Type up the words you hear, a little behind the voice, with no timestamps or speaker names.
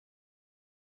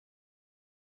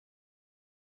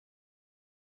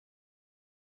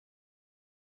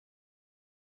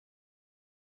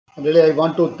Really, I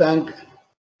want to thank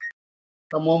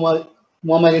Mohammed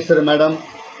Madam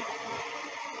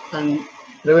and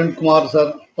Praveen Kumar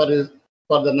sir for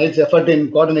the nice effort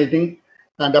in coordinating.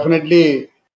 And definitely,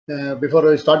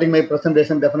 before starting my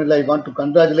presentation, definitely I want to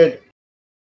congratulate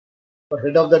the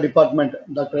head of the department,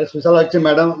 Dr. S. Visalakshi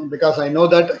Madam, because I know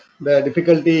that the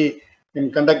difficulty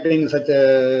in conducting such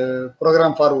a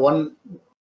program for 1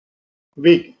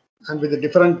 week and with the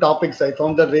different topics, I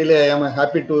found that really I am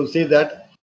happy to see that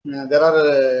there are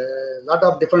a lot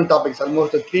of different topics.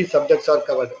 Almost 3 subjects are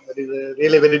covered. That is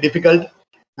really very difficult.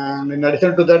 And in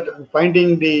addition to that,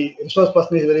 finding the resource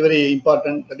person is very, very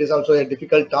important. That is also a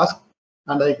difficult task.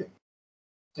 And I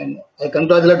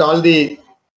congratulate all the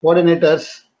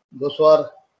coordinators, those who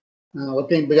are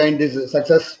working behind this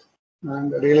success.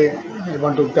 And really, I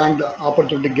want to thank the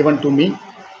opportunity given to me.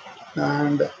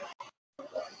 And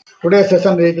today's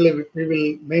session, really, we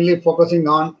will mainly focusing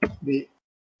on the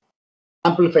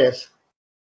amplifiers.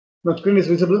 My screen is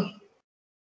visible.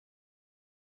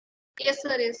 Yes,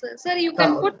 sir. Yes, sir. Sir, you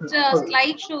can put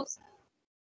slideshows.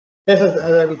 Yes,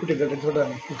 I will put it there. It's what I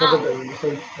will check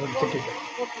it.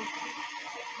 Okay.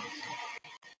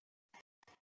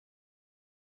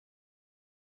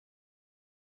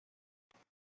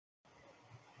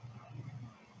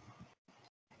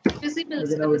 Visible,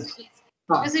 sir.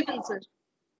 Visible, sir.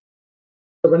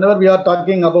 So whenever we are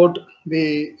talking about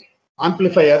the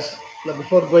amplifiers,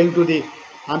 before going to the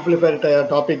amplifier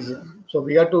topics, so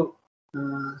we have to,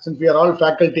 since we are all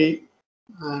faculty,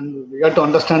 and we have to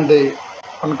understand the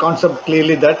one concept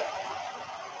clearly that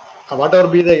whatever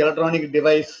be the electronic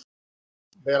device,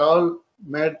 they are all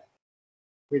made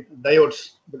with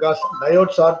diodes, because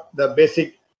diodes are the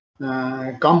basic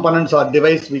components or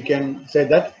device. We can say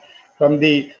that from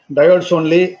the diodes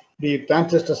only the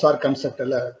transistors are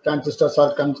constructed.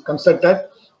 Constructed.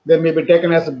 They may be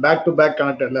taken as back-to-back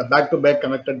connected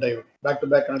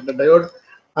diode.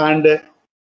 And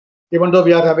even though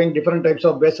we are having different types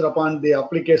of based upon the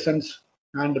applications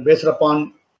and based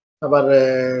upon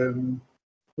our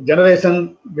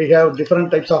generation, we have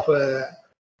different types of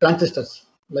transistors.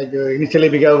 Like initially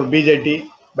we have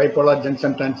BJT, bipolar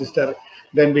junction transistor,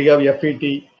 then we have FET,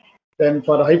 then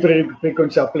for high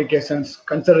frequency applications,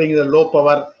 considering the low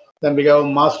power, then we have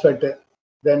MOSFET,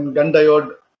 then gun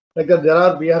diode. Like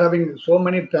that, we are having so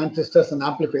many transistors and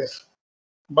amplifiers.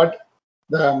 But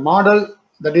the model,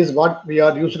 that is what we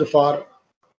are used for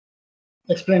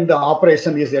explain the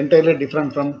operation, is entirely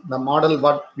different from the model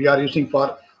what we are using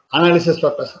for analysis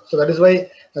purpose. So that is why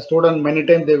a student many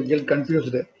times they will get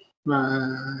confused.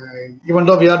 Even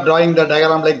though we are drawing the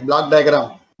diagram like block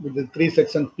diagram with the 3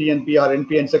 sections PNP or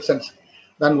NPN sections,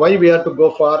 then why we have to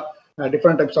go for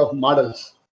different types of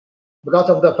models? Because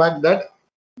of the fact that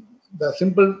the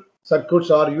simple circuits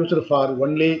are used for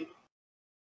only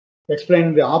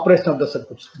explain the operation of the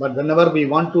circuits. But whenever we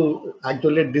want to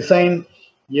actually design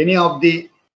any of the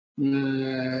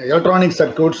electronic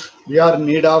circuits, we are in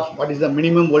need of what is the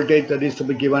minimum voltage that is to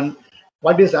be given,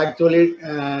 what is actually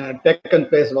taken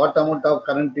place, what amount of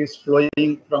current is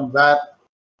flowing from where,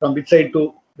 from which side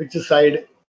to which side,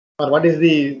 or what is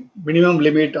the minimum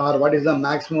limit or what is the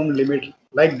maximum limit.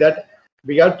 Like that,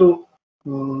 we have to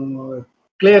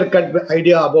clear cut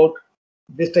idea about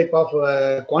this type of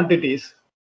quantities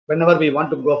whenever we want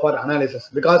to go for analysis,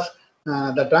 because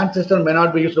the transistor may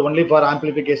not be used only for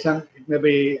amplification. It may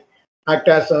be act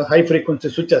as high frequency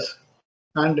switches,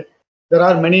 and there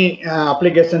are many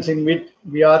applications in which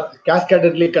we are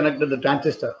cascadedly connected the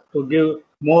transistor to give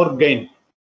more gain.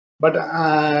 But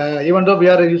even though we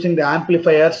are using the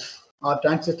amplifiers or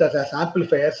transistors as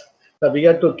amplifiers, we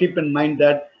have to keep in mind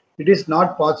that it is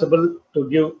not possible to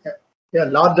give a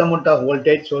large amount of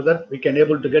voltage so that we can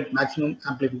able to get maximum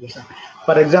amplification.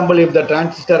 For example, if the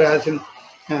transistor has an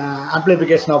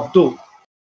amplification of 2,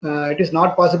 it is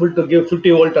not possible to give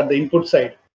 50 volt at the input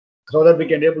side so that we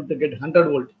can able to get 100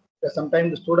 volt.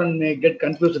 Sometimes the student may get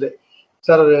confused.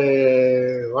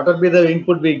 Sir, what will be the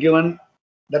input we given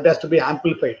that has to be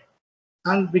amplified,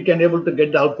 and we can able to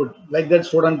get the output like that,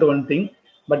 student to one thing.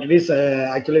 But it is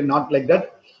actually not like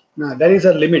that. There is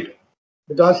a limit,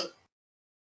 because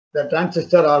the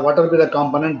transistor or whatever be the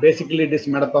component, basically it is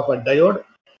made up of a diode.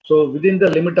 So within the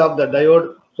limit of the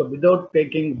diode, so without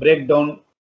taking breakdown,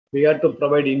 we have to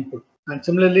provide input. And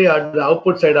similarly at the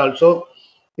output side also,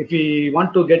 if we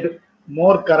want to get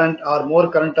more current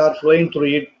are flowing through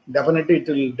it, definitely it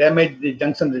will damage the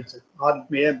junction resistance or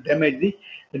may damage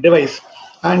the device.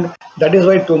 And that is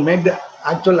why to make the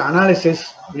actual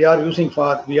analysis we are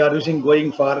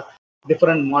going for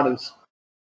different models.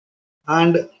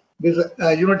 And this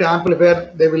unity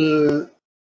amplifier, they will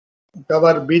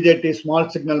cover BJT, small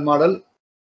signal model,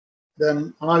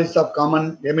 then analysis of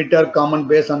common emitter, common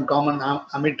base, and common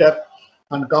emitter,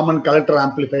 and common collector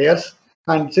amplifiers.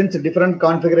 And since different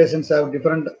configurations have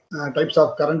different types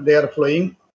of current they are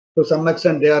flowing, to some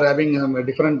extent they are having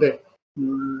different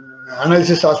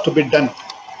analysis has to be done.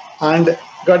 And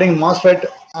regarding MOSFET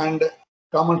and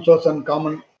common source and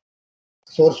common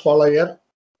source follower,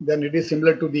 then it is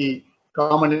similar to the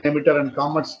common emitter and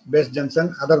common base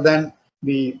junction, other than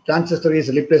the transistor is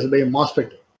replaced by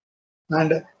MOSFET.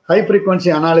 And high frequency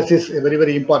analysis is very,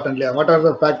 very importantly. What are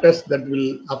the factors that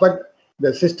will affect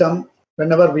the system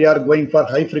whenever we are going for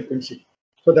high frequency?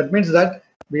 So that means that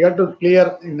we have to clear,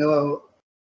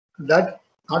 that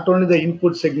not only the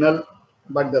input signal,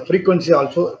 but the frequency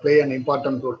also play an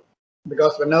important role.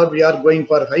 Because whenever we are going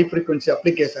for high frequency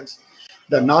applications,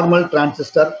 the normal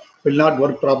transistor will not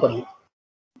work properly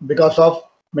because of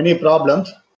many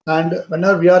problems. And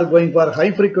whenever we are going for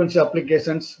high frequency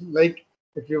applications, like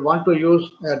if you want to use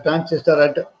a transistor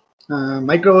at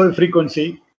microwave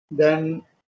frequency, then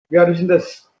we are using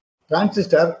this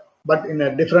transistor, but in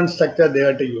a different structure they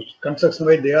have to use. Construction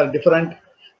wise, they are different,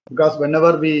 because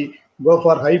whenever we go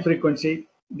for high frequency,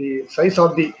 the size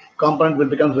of the component will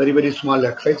become very, very small.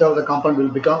 The size of the component will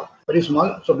become very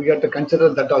small. So we have to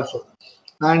consider that also.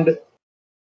 And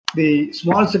the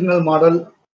small signal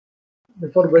model,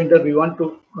 before going there, we want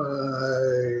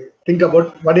to think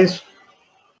about what is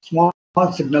small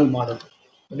signal model.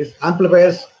 That is,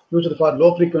 amplifiers used for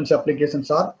low frequency applications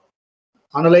are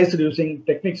analyzed using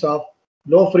techniques of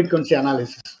low frequency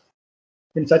analysis.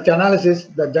 In such analysis,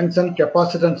 the junction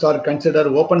capacitance are considered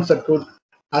open circuit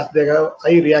as they have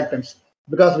high reactance,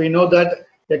 because we know that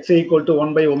Xc equal to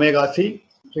 1 by omega c,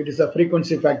 so it is a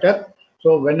frequency factor.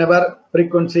 So whenever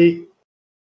frequency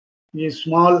is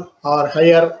small or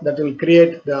higher, that will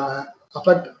create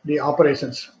affect the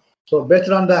operations. So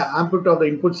based on the amplitude of the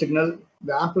input signal,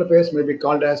 the amplifiers may be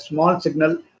called as small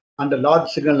signal and large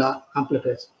signal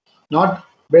amplifiers. Not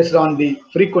based on the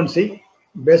frequency,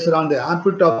 based on the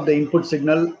amplitude of the input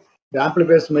signal, the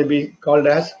amplifiers may be called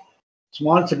as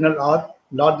small signal or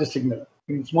large signal.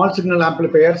 In small signal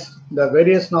amplifiers, the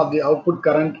variation of the output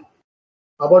current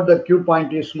about the Q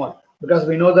point is small, because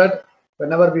we know that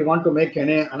whenever we want to make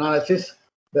any analysis,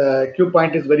 the Q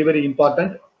point is very, very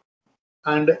important.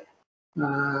 And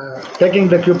taking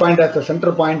the Q point as a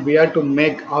center point, we have to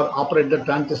make or operate the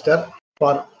transistor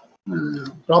for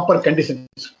proper conditions.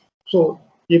 So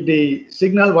if the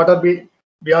signal whatever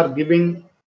we are giving,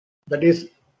 that is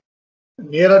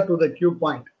nearer to the Q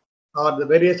point, or the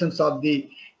variations of the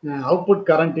output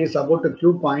current is about the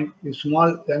Q point is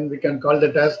small, then we can call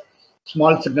that as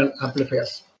small signal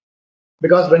amplifiers.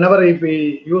 Because whenever if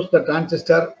we use the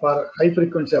transistor for high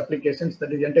frequency applications,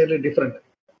 that is entirely different.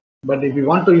 But if we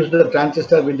want to use the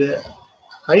transistor with the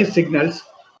high signals,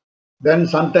 then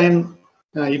sometime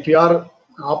if you are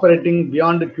operating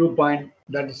beyond the Q point,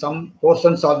 that some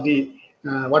portions of the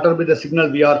whatever be the signal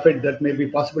we are fed, that may be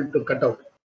possible to cut out.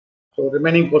 So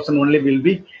remaining portion only will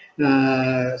be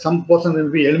some portion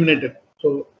will be eliminated.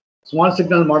 So small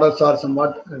signal models are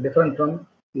somewhat different from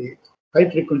the high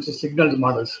frequency signals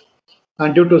models.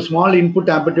 And due to small input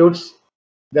amplitudes,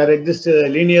 there exists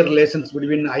linear relations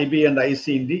between IB and IC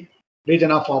in the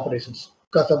region of operations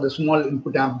because of the small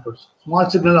input amplitudes. Small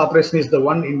signal operation is the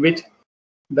one in which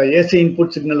the AC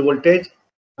input signal voltage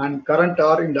and current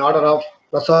are in the order of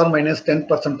plus or minus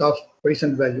 10% of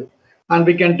quiescent value. And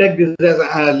we can take this as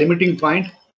a limiting point.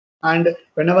 And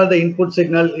whenever the input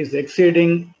signal is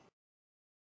exceeding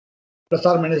plus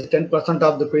or minus 10%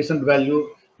 of the quiescent value,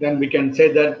 then we can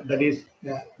say that that is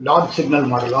large signal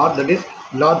model, or that is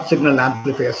large signal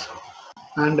amplifiers.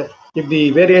 And if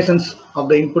the variations of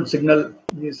the input signal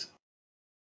is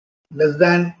less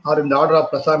than or in the order of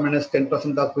plus or minus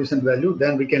 10% of quiescent value,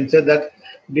 then we can say that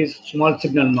it is small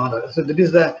signal model. So that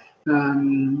is the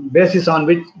basis on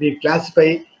which we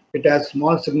classify it as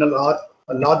small signal or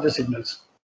large signals.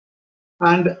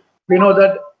 And we know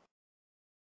that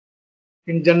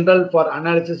in general, for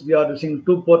analysis, we are using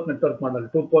two-port network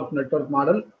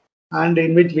model, and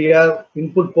in which we have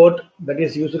input port that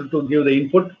is used to give the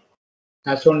input,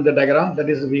 as shown in the diagram. That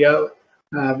is, we have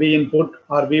V input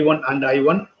or V1 and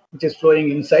I1, which is flowing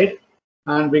inside,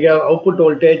 and we have output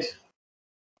voltage,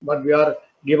 but we are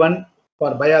given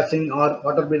for biasing or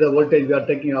what will be the voltage we are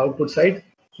taking output side.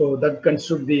 So that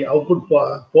constitutes the output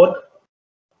port,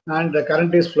 and the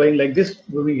current is flowing like this,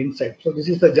 moving inside. So this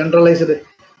is the generalized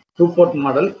two-port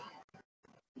model,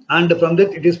 and from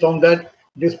that it is found that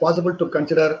it is possible to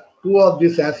consider two of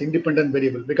these as independent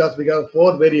variable, because we have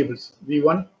four variables: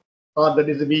 V1, or that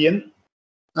is Vn,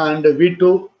 and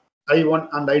V2, I1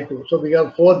 and I2. So we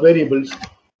have four variables,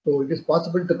 So it is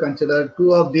possible to consider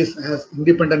two of these as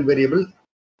independent variable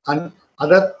and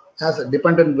other as a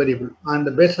dependent variable.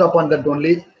 And based upon that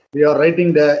only, we are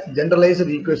writing the generalized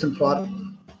equation for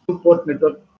two-port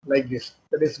network like this.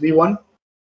 That is V1,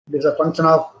 it is a function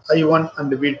of I1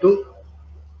 and V2,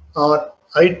 or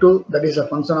I2, that is a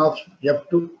function of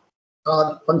F2,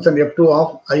 or function F2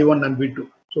 of I1 and V2.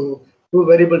 So two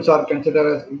variables are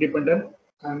considered as independent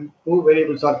and two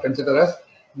variables are considered as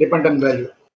dependent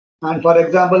value. And for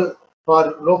example,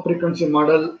 for low frequency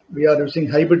model, we are using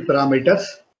hybrid parameters.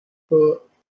 So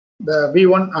the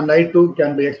V1 and I2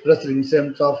 can be expressed in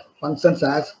terms of functions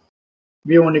as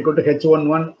V1 equal to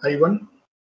H11 I1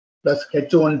 plus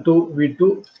H12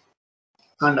 V2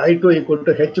 and I2 equal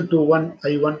to H21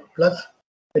 I1 plus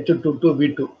H22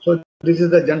 V2. So this is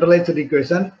the generalized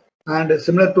equation, and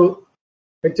similar to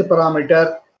H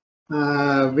parameter,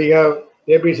 we have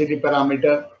ABCD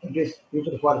parameter. It is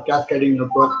used for cascading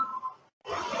network,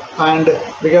 and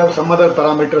we have some other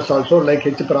parameters also like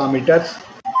H parameters.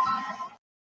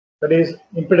 That is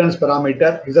impedance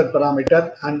parameter, Z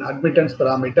parameter, and admittance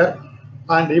parameter.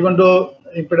 And even though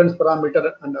impedance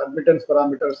parameter and admittance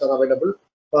parameters are available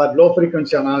for low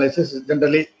frequency analysis,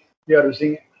 generally we are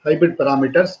using hybrid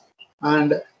parameters.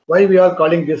 And why we are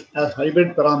calling this as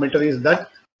hybrid parameter is that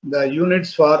the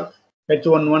units for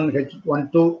H11,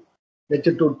 H12,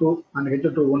 H22, and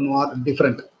H21 are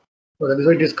different. So that is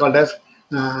why it is called as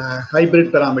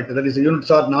hybrid parameter. That is, the units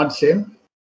are not same.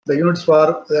 The units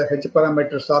for the H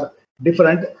parameters are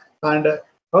different, and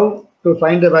how to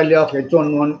find the value of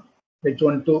H11,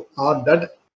 H12 are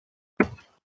that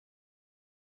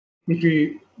if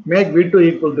we make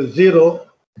V2 equal to 0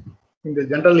 in the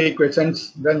general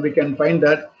equations, then we can find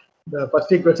that the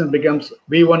first equation becomes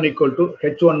V1 equal to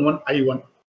H11 I1.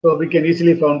 So we can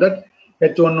easily find that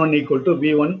H11 equal to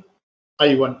V1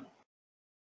 I1.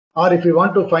 Or if we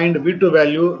want to find V2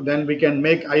 value, then we can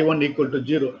make I1 equal to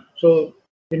 0. So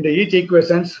in the each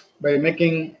equations, by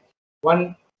making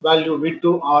one value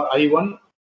V2 or I1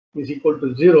 is equal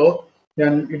to 0,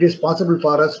 then it is possible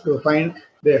for us to find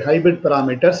the hybrid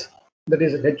parameters, that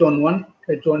is H11,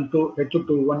 H12,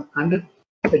 H21, and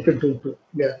H22.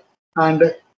 Yeah.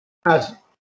 And as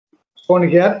shown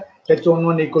here,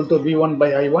 H11 equal to V1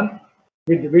 by I1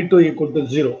 with V2 equal to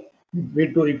 0.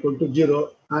 V2 equal to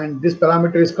 0, and this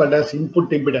parameter is called as input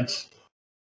impedance.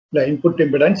 The input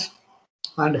impedance,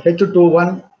 and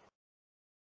H21,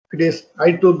 it is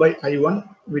I2 by I1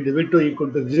 with V2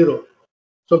 equal to 0.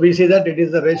 So we see that it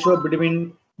is the ratio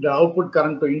between the output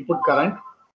current to input current.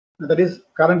 That is,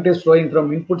 current is flowing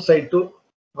from input side to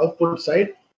output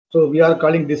side. So we are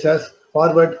calling this as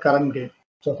forward current gain.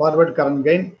 So forward current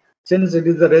gain, since it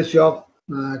is the ratio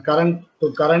of current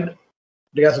to current,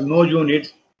 it has no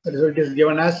units. That is why it is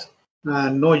given as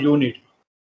no unit.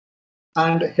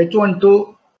 And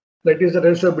H12, that is the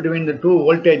ratio between the two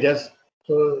voltages.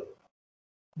 So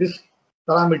this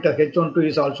parameter H12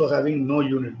 is also having no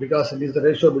unit because it is the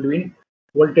ratio between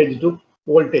voltage to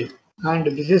voltage. And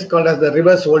this is called as the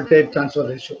reverse voltage transfer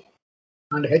ratio.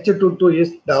 And H22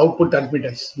 is the output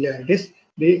admittance. Yeah, it is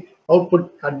the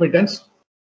output admittance.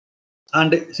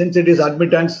 And since it is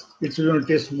admittance, its unit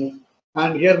is mu.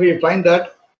 And here we find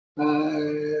that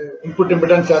input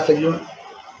impedance as a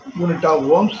unit of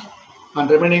ohms, and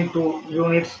remaining two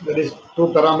units, that is two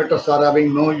parameters, are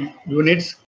having no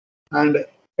units, and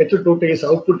H22 is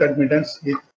output admittance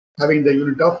is having the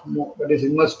unit of mho, that is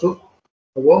inverse to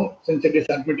ohm, since it is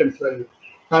admittance value.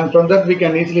 And from that we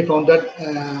can easily find that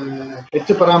H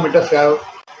parameters have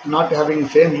not having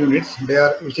same units, they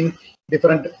are using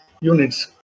different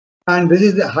units. And this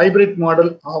is the hybrid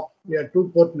model of a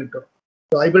two-port network.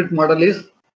 So hybrid model is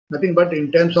nothing but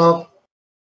in terms of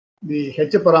the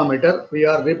H parameter, we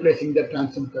are replacing the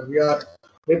transistor. We are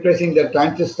replacing the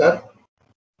transistor,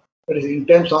 that is in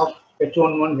terms of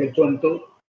H11, H12,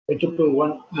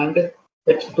 H21, and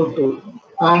H22.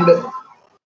 And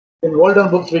in older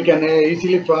books, we can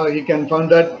easily you can find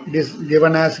that it is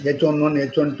given as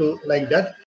H11, H12 like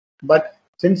that. But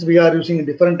since we are using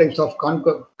different types of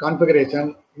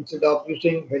configuration, instead of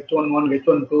using H11,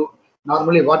 H12,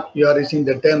 normally what you are using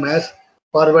the term as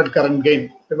forward current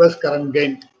gain, reverse current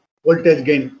gain, voltage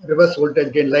gain, reverse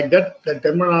voltage gain, like that. The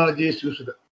terminology is used.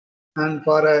 And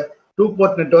for a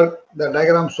two-port network, the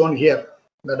diagram shown here,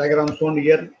 is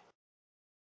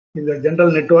the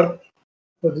general network.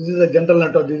 So this is a general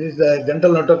network. This is the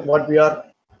general network what we are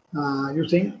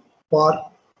using for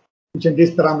using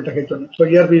this parameter H1. So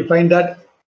here we find that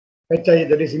HI,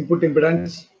 that is input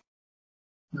impedance,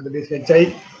 that is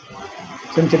HI,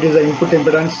 since it is the input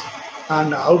impedance,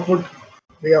 and output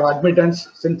we have admittance,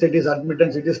 since it is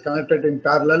admittance, it is connected in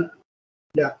parallel.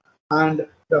 Yeah, and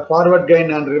the forward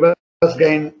gain and reverse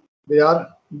gain, they are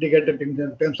indicated in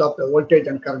terms of the voltage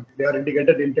and current. They are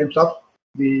indicated in terms of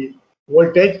the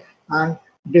voltage and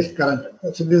this current.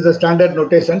 So this is the standard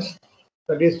notations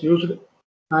that is used.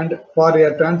 And for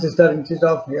a transistor, instead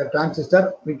of a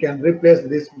transistor, we can replace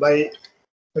this by,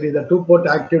 that is a two-port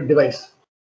active device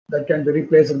that can be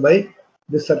replaced by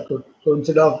this circuit. So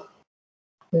instead of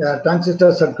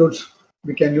transistor circuits,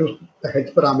 we can use the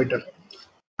H parameter.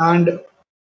 And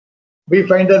we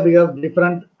find that we have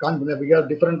different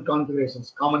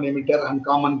configurations: common emitter and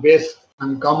common base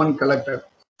and common collector.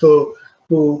 So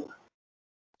to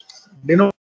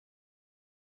denote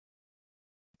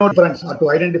difference or to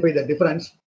identify the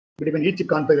difference between each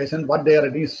configuration, what they are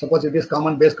rated is, suppose it is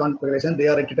common base configuration, they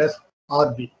are rated as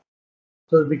RB.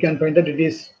 So we can find that it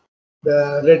is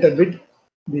the rated with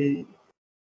the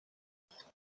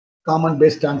common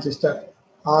base transistor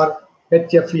or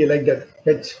HFE, like that,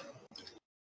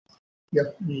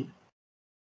 HFE.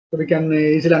 So we can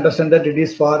easily understand that it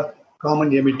is for common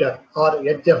emitter, or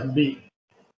HFB.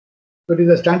 So it is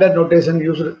a standard notation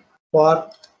used for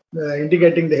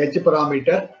indicating the H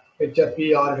parameter,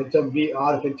 HFE or HFB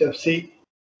or HFC.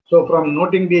 So from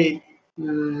noting the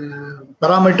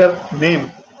parameter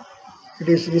name, it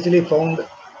is easily found,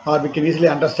 or we can easily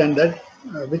understand that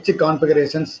which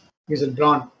configurations is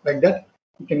drawn, like that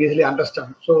we can easily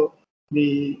understand. So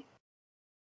the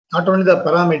not only the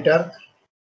parameter,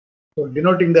 so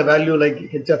denoting the value like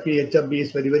HFE, HFB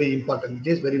is very important. It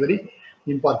is very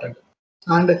important.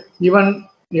 And even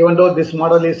though this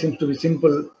model seems to be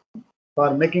simple,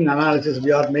 for making analysis,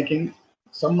 we are making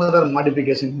some other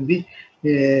modification in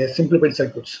the simplified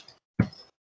circuits.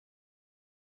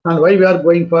 And why we are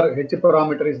going for H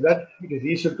parameter is that it is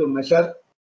easy to measure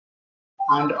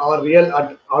and our real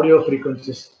audio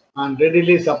frequencies and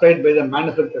readily supplied by the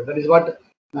manufacturer. That is what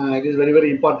it is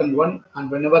very important one. And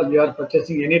whenever we are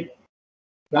purchasing any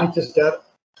transistor,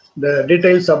 the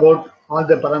details about all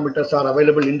the parameters are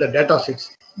available in the data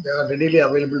sheets. They are readily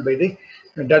available by the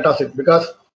data sheet, because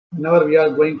whenever we are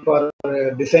going for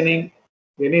designing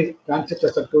any transistor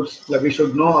circuits, we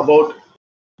should know about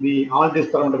all these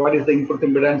parameters. What is the input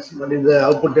impedance? What is the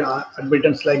output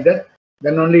admittance? Like that.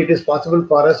 Then only it is possible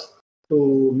for us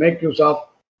to make use of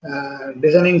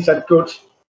designing circuits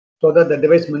so that the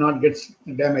device may not get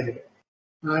damaged.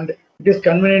 And it is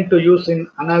convenient to use in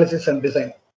analysis and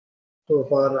design. So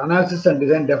for analysis and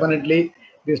design, definitely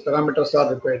these parameters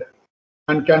are required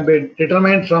and can be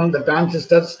determined from the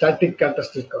transistor static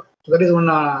characteristic curve. So that is one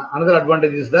another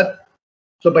advantage is that,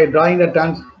 so by drawing the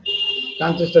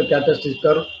transistor characteristic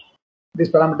curve, these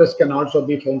parameters can also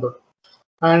be found out.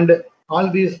 And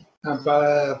all these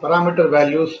parameter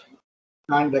values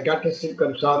and the characteristic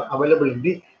curves are available in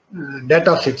the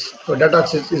data sheets. So data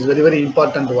sheets is very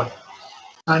important one.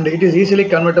 And it is easily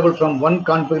convertible from one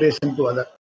configuration to other.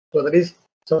 So that is,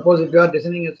 suppose if you are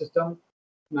designing a system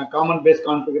in a common base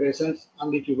configurations,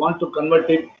 and if you want to convert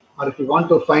it, or if you want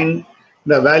to find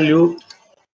the value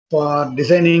for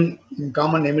designing in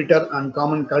common emitter and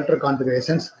common collector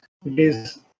configurations, it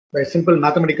is by simple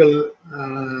mathematical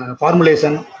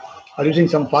formulation or using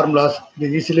some formulas, it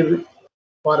is easily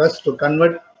for us to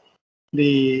convert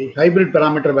the hybrid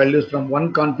parameter values from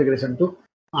one configuration to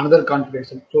another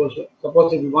configuration. So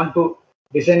suppose if we want to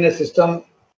design a system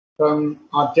from,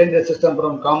 or change a system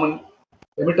from common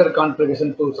emitter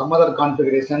configuration to some other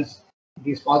configurations, it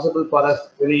is possible for us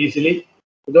very easily.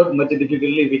 Without much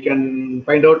difficulty, we can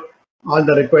find out all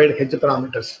the required H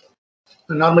parameters.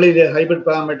 And normally the hybrid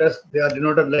parameters, they are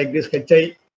denoted like this: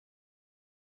 HI,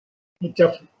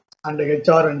 HF, and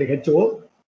HR and HO.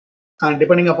 And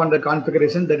depending upon the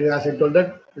configuration, that is, as I told,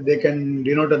 that they can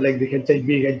denote it like the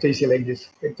HIB, HIC, like this,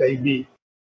 HIB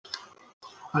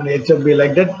and HFB,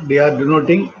 like that. They are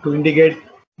denoting to indicate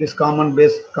this common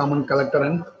base, common collector,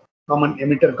 and common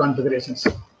emitter configurations.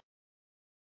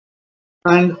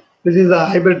 And this is a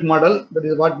hybrid model. That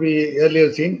is what we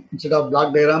earlier seen. Instead of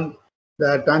block diagram,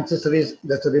 the transistor is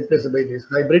that's replaced by this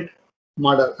hybrid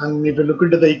model. And if you look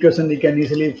into the equation, you can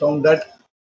easily found that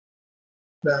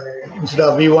instead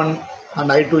of V1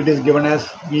 and I2, it is given as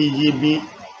VEB,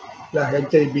 the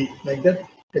HIB, like that,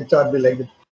 HRB, like that.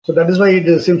 So that is why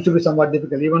it seems to be somewhat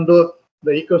difficult, even though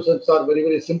the equations are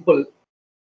very simple.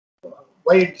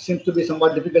 Why it seems to be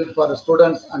somewhat difficult for the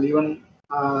students and even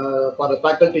for the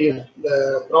faculty is,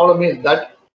 the problem is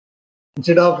that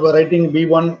instead of writing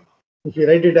V1, if you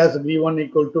write it as V1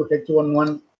 equal to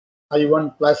H11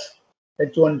 I1 plus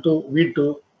H12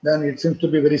 V2, then it seems to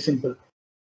be very simple.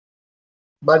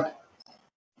 But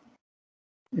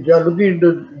if you are looking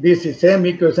into this same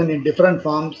equation in different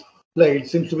forms, like, it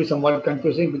seems to be somewhat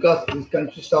confusing, because this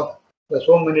consists of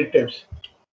so many terms.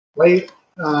 Why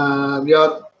we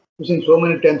are using so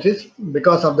many times is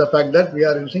because of the fact that we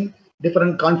are using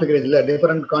different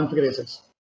configurations.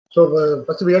 So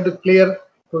first we have to clear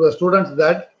to the students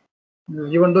that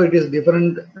even though it is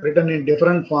different, written in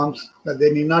different forms,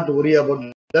 they need not worry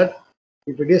about that.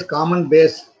 If it is common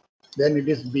base, then it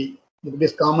is B. If it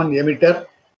is common emitter,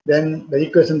 then the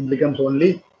equation becomes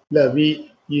only the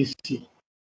VEC.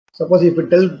 Suppose if you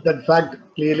tell that fact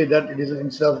clearly that it is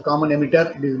instead of common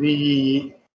emitter, it is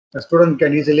VEE, the student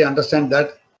can easily understand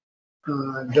that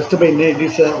just by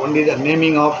this only the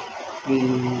naming of the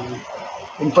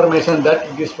information that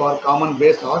it is for common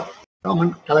base or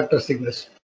common collector signals.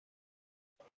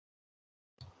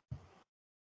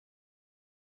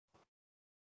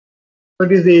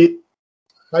 It is the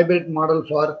hybrid model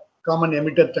for common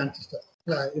emitter transistor.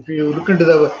 If you look into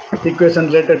the equation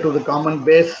related to the common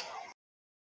base,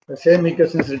 the same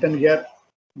equation is written here,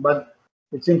 but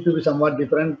it seems to be somewhat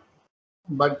different.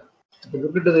 But if you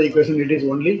look into the equation, it is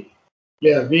only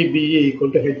VBE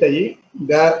equal to HIE.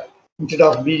 There, instead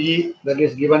of BE, that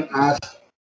is given as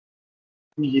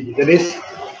BEB. That is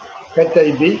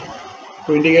HIB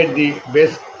to indicate the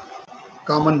base,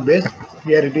 common base.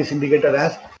 Here it is indicated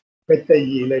as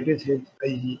HIE. That is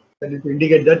HIE. That is to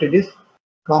indicate that it is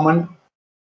common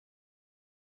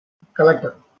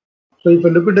collector. So if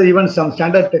you look at even some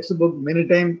standard textbook, many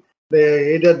times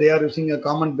either they are using a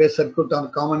common base circuit or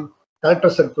common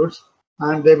collector circuits,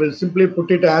 and they will simply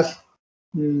put it as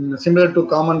similar to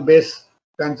common base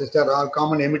transistor or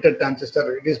common emitter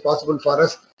transistor. It is possible for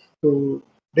us to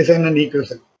design an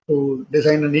equation, or to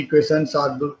design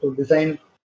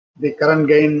the current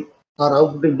gain or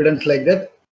output impedance like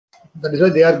that. That is why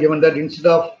they are given that instead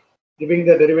of giving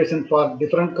the derivation for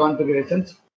different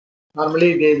configurations,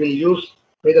 normally they will use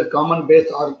either common base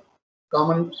or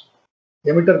common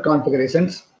emitter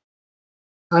configurations,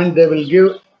 and they will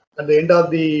give at the end of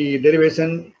the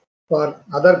derivation for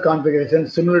other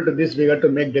configurations similar to this. We have to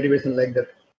make derivation like that.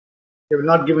 They will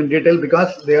not give in detail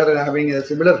because they are having a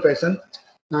similar fashion.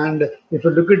 And if you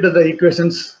look into the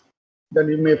equations, then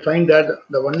you may find that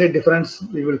the only difference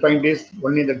we will find is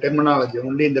only the terminology,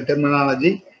 only in the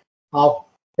terminology of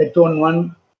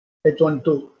H11,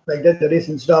 H12, like that. That is,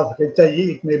 instead of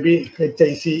HIE, it may be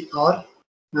HIC or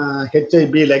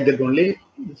HIB, like that only.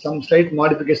 Some slight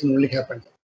modification only happened.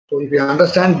 So if you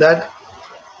understand that,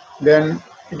 then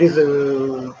it is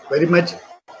very much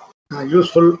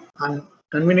useful and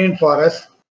convenient for us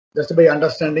just by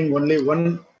understanding only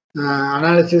one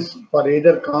analysis for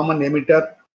either common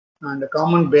emitter and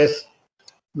common base.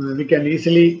 We can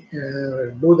easily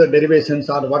do the derivations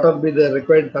or what will be the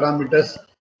required parameters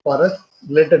for us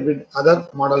related with other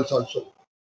models also.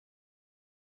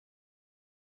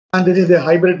 And this is the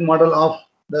hybrid model of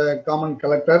the common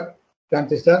collector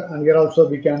transistor, and here also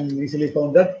we can easily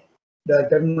found that the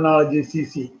terminology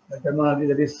CC, the terminology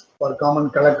that is for common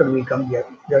collector, will come here.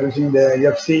 We are using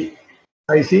the FC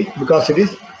IC because it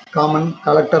is common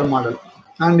collector model.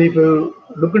 And if you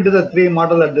look into the three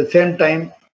model at the same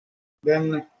time,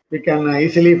 then we can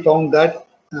easily found that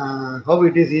how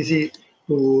it is easy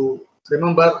to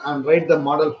remember and write the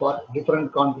model for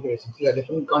different configurations. Yeah,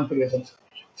 different configurations.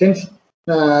 Since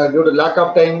due to lack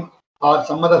of time or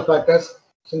some other factors,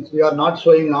 since we are not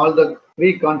showing all the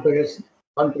three configurations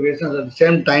at the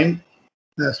same time,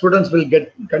 students will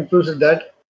get confused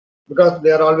that because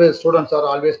they are always students are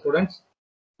always students.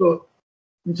 So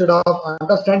instead of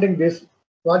understanding this,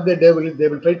 what they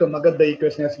will try to mug up the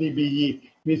equation as VBE,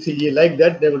 VCE, like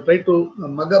that. They will try to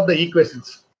mug up the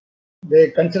equations.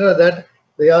 They consider that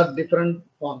they are different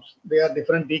forms, they are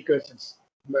different equations.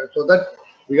 So that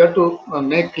we have to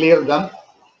make clear them,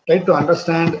 try to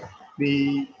understand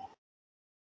the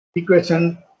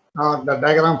equation or the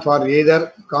diagram for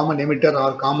either common emitter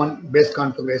or common base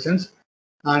configurations,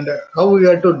 and how we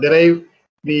have to derive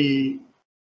the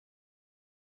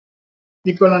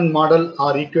equivalent model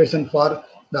or equation for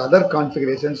the other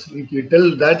configurations. If you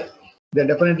tell that, then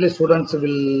definitely students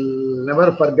will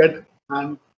never forget,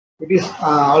 and it is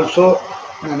also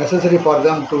necessary for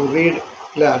them to read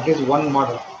at least one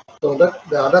model so that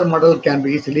the other model can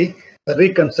be easily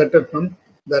reconstructed from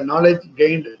the knowledge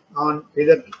gained on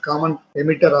either common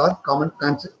emitter or common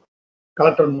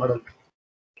collector model.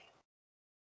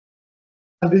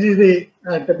 And this is the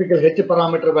typical H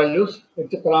parameter values.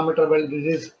 H parameter value,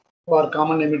 this is for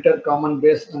common emitter, common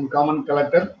base, and common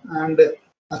collector. And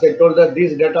as I told that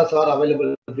these data are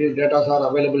available. These data are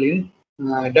available in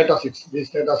datasets. These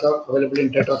data are available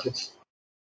in datasets.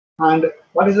 And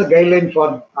what is the guideline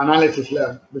for analysis?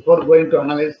 Before going to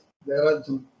analyze, there are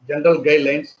some general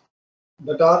guidelines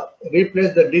that are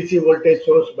replace the DC voltage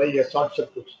source by a short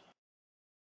circuit.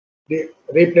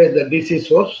 Replace the DC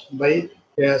source by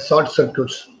short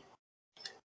circuits,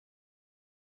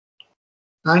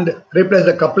 and replace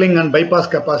the coupling and bypass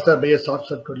capacitor by a short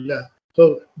circuit.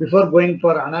 So before going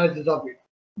for analysis of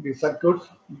the circuits,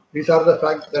 these are the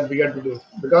facts that we have to do,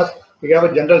 because we have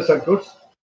a general circuits,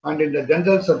 and in the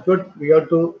general circuit we have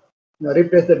to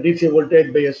replace the DC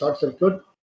voltage by a short circuit,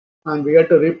 and we have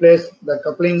to replace the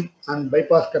coupling and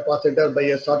bypass capacitor by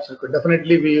a short circuit.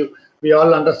 Definitely we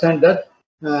all understand that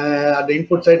at the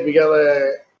input side we have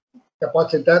a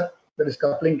capacitor, that is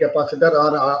coupling capacitor,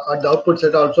 or at the output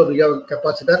side also we have a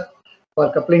capacitor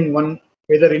for coupling one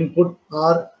either input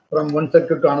or from one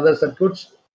circuit to another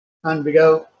circuits, and we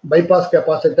have bypass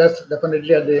capacitors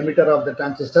definitely at the emitter of the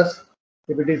transistors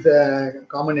if it is a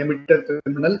common emitter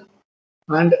terminal,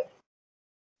 and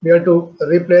we have to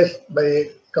replace by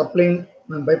coupling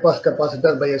and bypass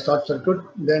capacitor by a short circuit.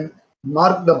 Then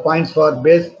mark the points for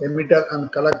base, emitter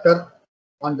and collector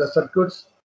on the circuits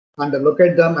and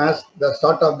locate them as the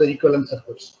start of the equivalent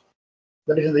circuits.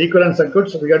 That is, in the equivalent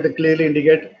circuits we have to clearly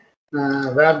indicate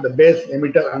where the base,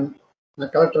 emitter and the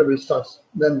collector will start.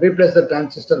 Then replace the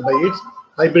transistor by its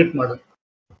hybrid model.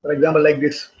 For example, like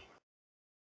this.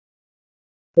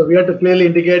 So we have to clearly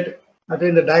indicate. Actually,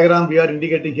 in the diagram we are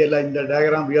indicating here, like in the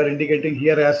diagram we are indicating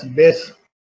here as base,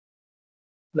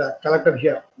 the collector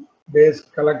here, base,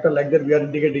 collector, like that we are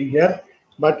indicating here.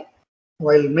 But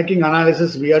while making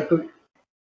analysis, we have to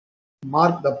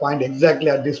mark the point exactly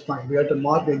at this point. We have to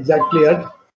mark exactly at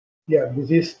here.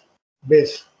 This is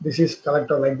base, this is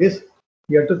collector, like this.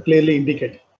 We have to clearly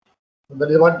indicate.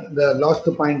 That is what the last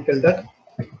point tells that.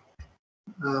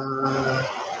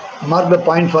 Mark the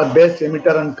point for base,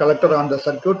 emitter and collector on the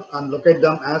circuit and locate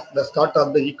them as the start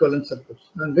of the equivalent circuits,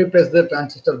 and replace the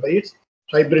transistor by its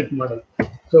hybrid model.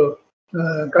 So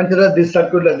consider this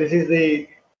circuit. This is the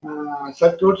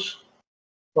circuits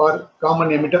for common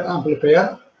emitter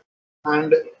amplifier,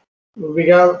 and we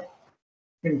have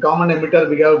in common emitter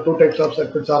we have two types of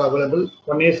circuits are available.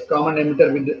 One is common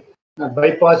emitter with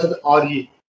bypassed RE,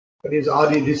 that is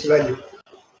RE this value,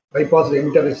 bypassed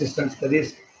emitter resistance, that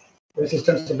is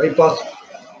resistance to bypass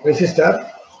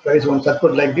resistor. There is one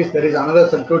circuit like this. There is another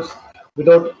circuit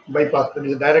without bypass, that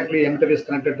is directly emitter is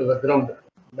connected to the ground.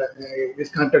 It is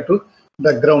connected to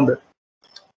the ground.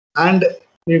 And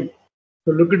if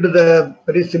to look into the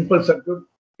very simple circuit,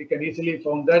 we can easily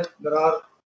found that there are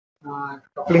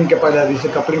coupling capacitor. This is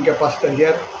a coupling capacitor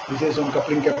here. This is one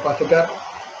coupling capacitor.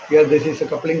 Here this is a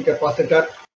coupling capacitor,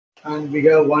 and we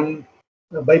have one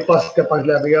bypass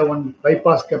capacitor. We have one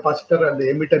bypass capacitor at the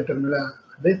emitter terminal.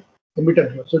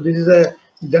 So this is a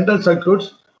general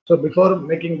circuits. So before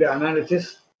making the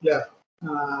analysis,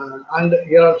 and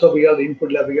here also we have the input.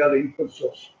 We have the input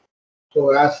source.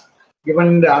 So as given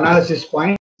in the analysis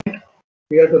point,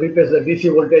 we have to replace the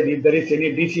DC voltage. If there is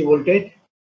any DC voltage,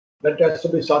 that has to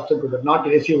be short circuited, not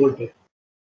AC voltage,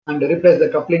 and replace the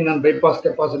coupling and bypass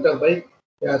capacitor by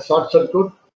a short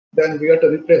circuit. Then we have to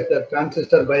replace the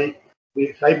transistor by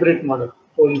the hybrid model.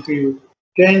 So if you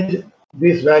change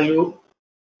this value,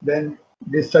 then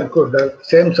this circuit, the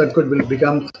same circuit will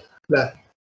become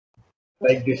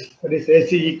like this. That is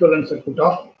AC equivalent circuit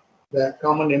of the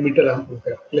common emitter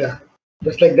amplifier.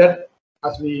 Just like that,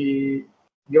 as we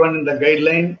given in the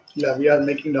guideline, we are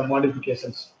making the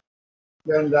modifications.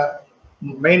 Then the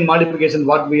main modification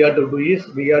what we have to do is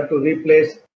we have to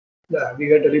replace the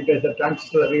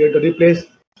transistor. We have to replace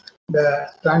the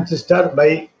transistor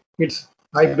by its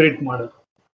hybrid model.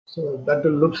 So that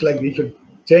will looks like we should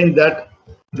change that.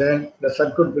 Then the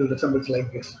circuit will resemble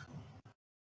like this.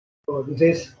 So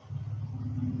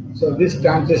this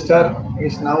transistor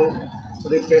is now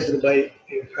replaced by a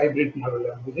hybrid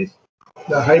model. This is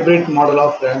the hybrid model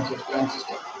of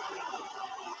transistor.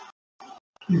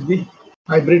 Is the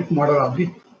hybrid model of the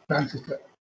transistor.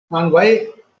 And why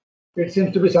it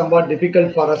seems to be somewhat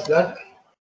difficult for us that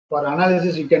for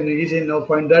analysis you can easily now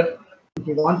find that if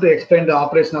you want to explain the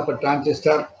operation of a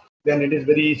transistor, then it is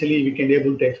very easily we can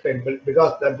able to explain,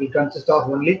 because that will consist of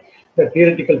only the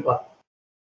theoretical part.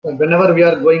 But whenever we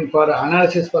are going for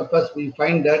analysis purpose, we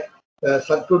find that the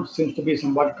circuit seems to be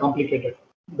somewhat complicated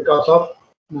because of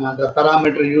the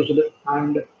parameter used,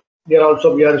 and here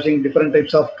also we are using different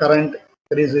types of current.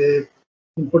 There is a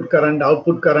input current,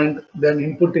 output current, then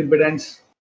input impedance.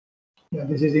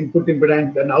 This is input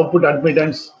impedance, then output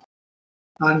admittance,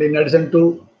 and in addition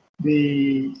to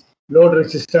the load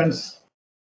resistance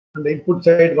and the input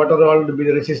side, what are all to be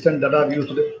the resistance that are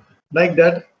used. Like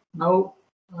that, now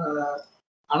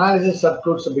analysis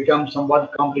circuits become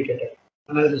somewhat complicated.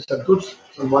 Analysis circuits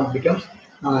somewhat becomes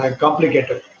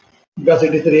complicated because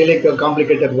it is really a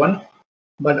complicated one.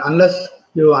 But unless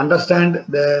you understand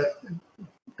the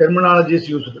terminologies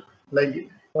used, like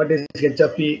what is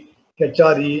HFE,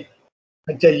 HRE,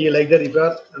 HIE, like that. If you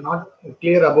are not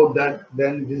clear about that,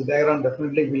 then this diagram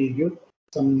definitely will give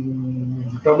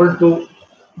some trouble to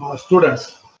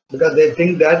students, because they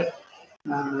think that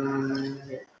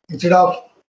instead of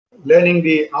learning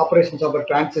the operations of a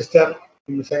transistor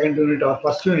in the second unit or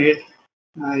first unit,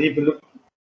 if you look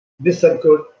this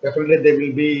circuit, definitely they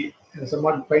will be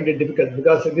somewhat find it difficult,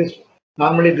 because it is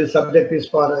normally this subject is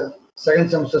for second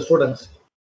semester students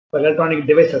for electronic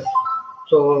devices.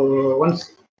 So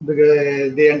once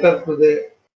they enter to the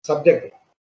subject,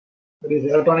 that is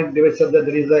electronic device subject,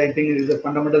 there is I think it is a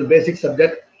fundamental basic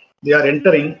subject they are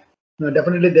entering.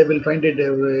 Definitely they will find it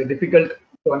difficult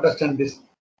to understand this,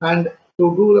 and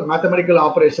to do mathematical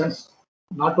operations,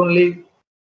 not only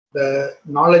the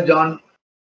knowledge on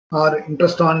or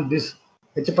interest on this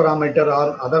H parameter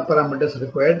or other parameters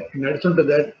required. In addition to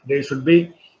that, they should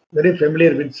be very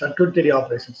familiar with circuit theory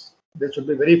operations. They should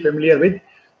be very familiar with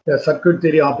the circuit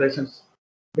theory operations,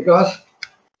 because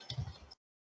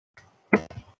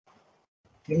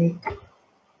in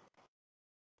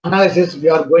analysis we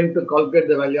are going to calculate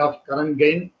the value of current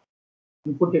gain,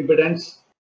 input impedance,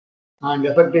 and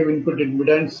effective input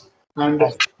impedance, and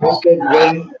voltage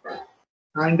gain,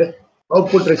 and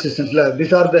output resistance.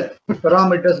 These are the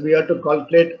parameters we have to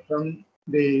calculate from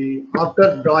the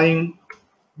after drawing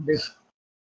these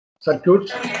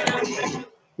circuits,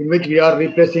 in which we are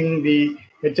replacing the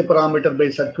H parameter by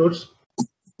circuits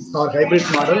or hybrid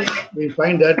model. We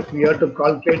find that we have to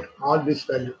calculate all these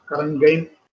values: current gain,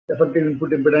 effective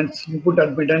input impedance, input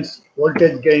admittance,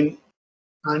 voltage gain,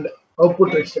 and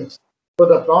output resistance. So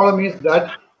the problem is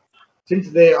that since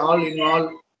they all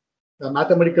involve the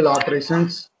mathematical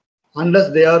operations,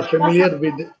 unless they are familiar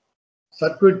with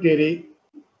circuit theory,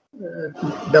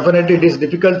 definitely it is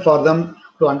difficult for them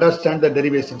to understand the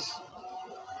derivations.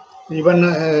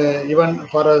 Even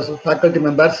for us faculty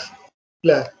members,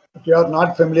 if you are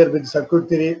not familiar with circuit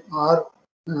theory or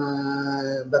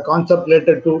the concept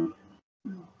related to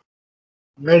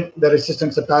make the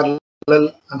resistance parallel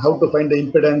and how to find the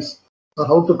impedance or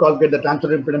how to calculate the transfer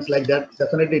impedance, like that,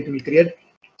 definitely it will create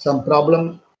some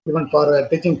problem even for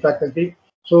teaching faculty.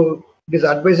 So it is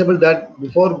advisable that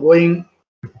before going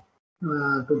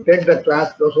to take the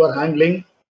class, those who are handling,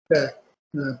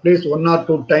 please 1 or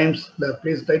 2 times,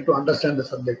 please try to understand the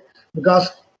subject. Because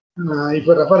if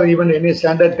you refer even any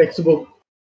standard textbook,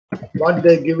 what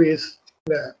they give is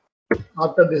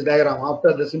after this diagram,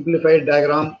 after the simplified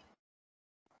diagram,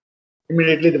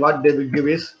 immediately what they will give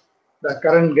is the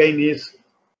current gain is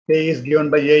A is given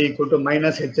by A equal to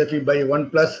minus HFE by 1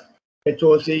 plus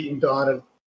HOC into RL,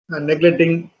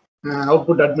 neglecting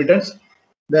output admittance,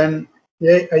 then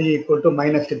AI equal to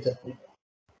minus HFE.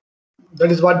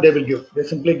 That is what they will give. They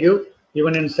simply give,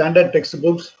 even in standard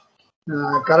textbooks,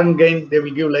 current gain they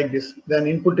will give like this. Then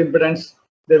input impedance,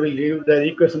 they will give the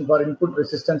equation for input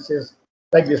resistance is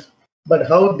like this. But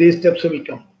how these steps will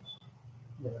come?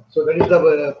 So that is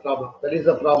the problem. That is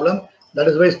the problem. That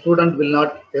is why student will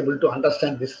not able to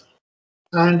understand this.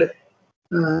 And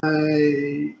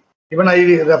even I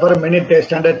refer many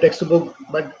standard textbook,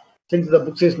 but since the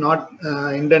books is not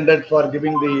intended for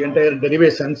giving the entire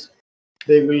derivations,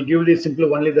 they will give the simply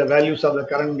only the values of the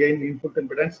current gain, input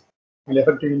impedance, and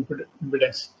effective input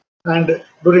impedance. And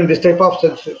during this type of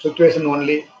situation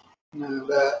only,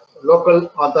 the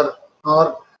local author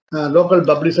or local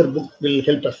publisher book will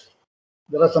help us.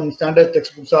 There are some standard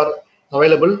textbooks are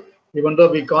available, even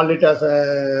though we call it as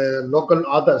local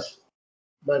authors,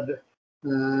 but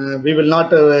we will not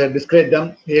discourage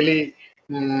them. Really,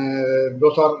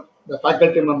 those are the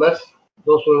faculty members,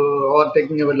 those who are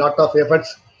taking a lot of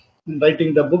efforts in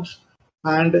writing the books.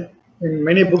 And in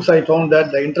many books, I found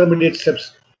that the intermediate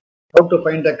steps, how to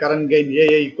find the current gain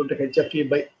AA equal to HFE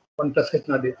by 1 plus H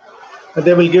naught.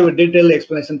 They will give a detailed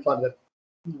explanation for that.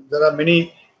 There are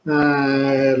many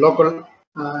local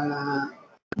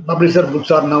publisher books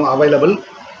are now available.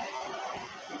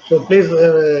 So please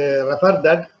refer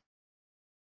that.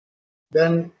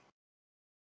 Then,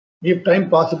 if time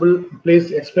possible,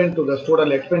 please explain to the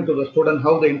student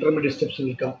how the intermediate steps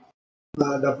will come.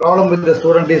 The problem with the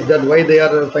student is that why they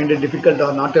are find it difficult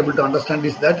or not able to understand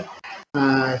is that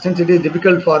since it is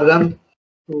difficult for them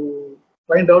to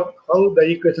find out how the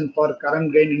equation for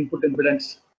current gain input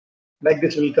impedance like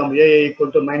this will come, AA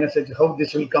equal to minus H, how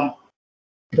this will come,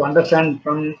 to understand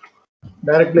from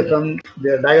directly from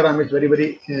the diagram is very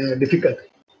difficult.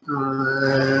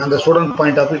 On the student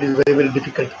point of view, it is very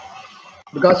difficult,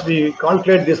 because we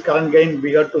calculate this current gain,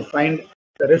 we have to find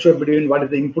the ratio between what is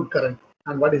the input current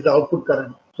and what is the output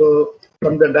current. So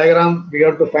from the diagram, we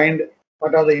have to find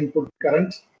what are the input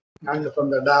currents, and from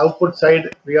the output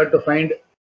side, we have to find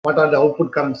what are the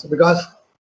output currents, because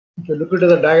if you look at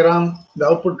the diagram, the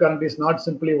output current is not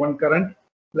simply one current.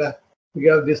 We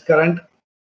have this current,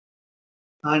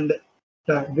 and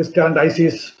this current IC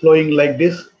is flowing like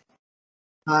this,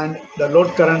 and the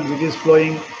load current which is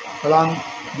flowing along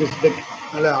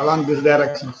this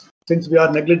direction. Since we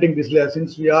are neglecting this layer,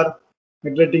 since we are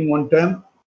neglecting one term,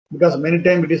 because many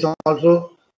times it is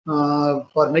also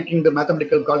for making the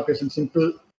mathematical calculation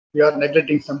simple, we are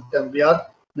neglecting some term. We are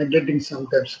neglecting some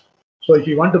terms. So if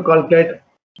you want to calculate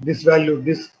this value,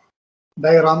 this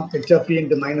diagram HFE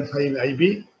into minus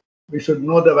IB, we should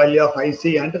know the value of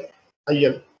IC and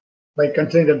IL. By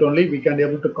considering that only, we can be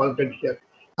able to calculate here.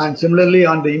 And similarly,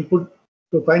 on the input,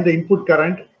 to find the input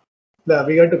current,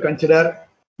 we have to consider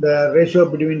the ratio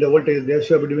between the voltage, the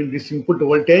ratio between this input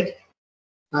voltage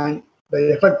and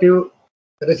the effective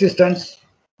resistance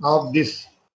of this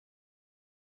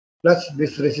plus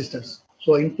this resistance.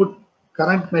 So input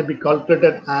current may be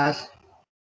calculated as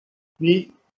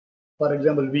V, for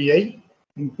example, VI,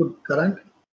 input current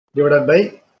divided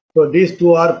by, so these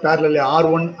two are parallel,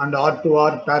 R1 and R2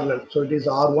 are parallel. So it is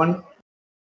R1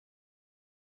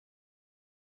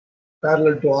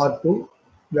 parallel to R2,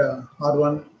 the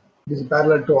R1 is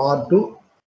parallel to R2,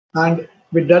 and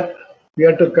with that we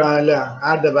have to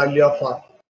add the value of R.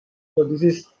 So this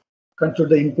is considered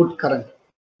the input current.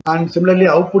 And similarly,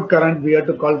 output current, we have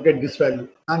to calculate this value.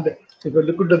 And if you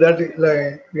look into that,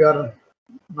 we are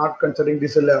not considering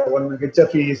this one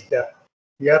HFE is there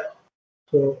here.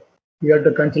 So we have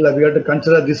to consider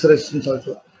this resistance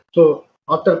also. So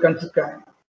after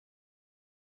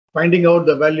finding out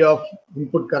the value of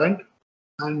input current,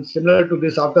 and similar to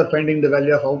this, after finding the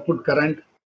value of output current,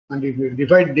 and if we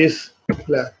divide this,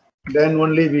 then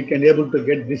only we can able to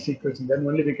get this equation. Then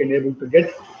only we can able to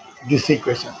get this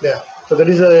equation there. So that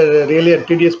is really a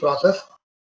tedious process.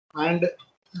 And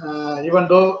even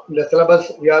though in the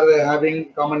syllabus we are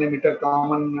having common emitter,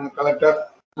 common collector,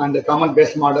 and the common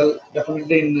base model,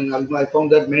 definitely I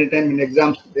found that many times in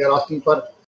exams they are asking for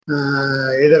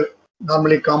either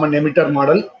normally common emitter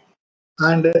model,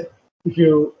 and if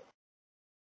you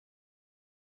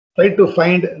try to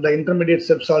find the intermediate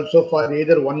steps also for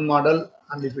either one model,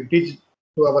 and if we teach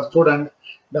to our student,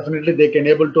 definitely they can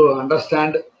able to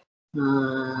understand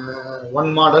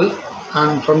one model,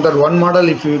 and from that one model,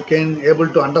 if you can able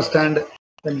to understand,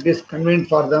 then it is convenient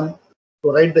for them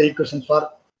to write the equation for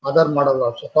other model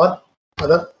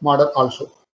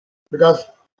also, because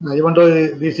even though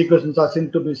these equations are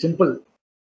seen to be simple,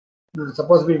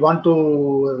 suppose we want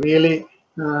to really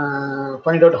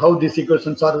find out how these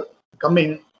equations are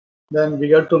coming, then we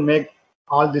have to make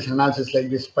all this analysis like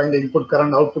this, find the input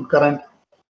current, output current,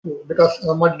 because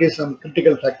somewhat gives some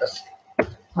critical factors.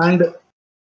 And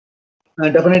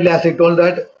definitely, as I told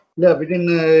that, within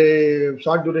a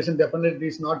short duration, definitely it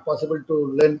is not possible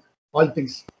to learn all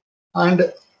things.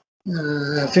 And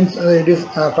since it is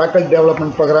a faculty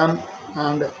development program,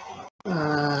 and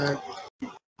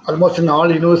almost in all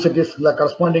universities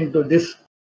corresponding to this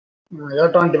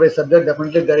electronic device subject,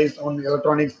 definitely there is on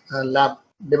electronics lab,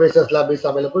 devices lab is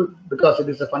available, because it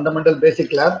is a fundamental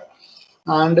basic lab.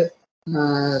 And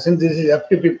since this is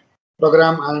FTP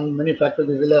program and many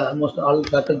faculties, almost all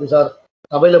faculties are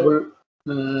available,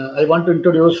 I want to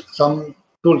introduce some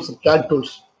tools, CAD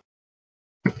tools.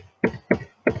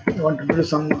 I want to introduce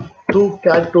some 2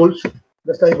 CAD tools.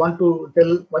 Just I want to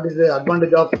tell what is the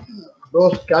advantage of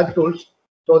those CAD tools,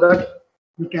 so that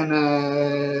you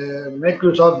can make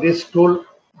use of this tool,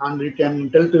 and you can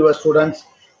tell to your students.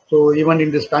 So even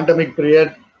in this pandemic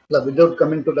period, without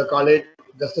coming to the college,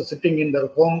 just sitting in their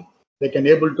home, they can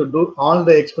able to do all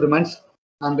the experiments,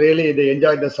 and really they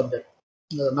enjoy the subject.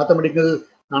 Mathematical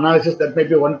analysis, that may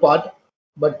be one part,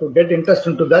 but to get interest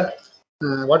into that,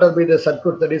 what will be the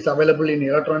circuit that is available in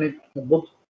electronic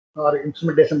books or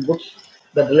instrumentation books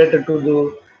that related to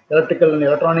the electrical and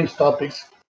electronics topics.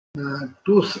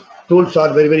 Tools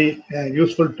are very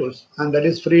useful tools, and that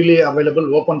is freely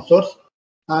available, open source.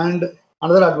 And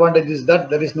another advantage is that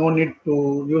there is no need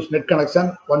to use net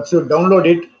connection. Once you download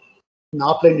it in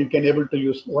offline, you can able to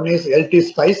use. One is LT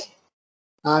Spice,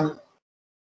 and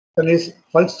one is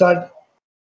Pulse Start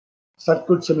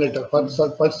Circuit Simulator.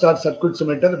 Pulse Start Circuit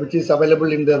Simulator, which is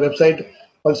available in the website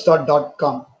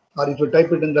pulsestart.com, or if you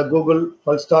type it in the Google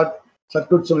Pulse Start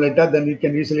Circuit Simulator, then you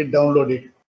can easily download it.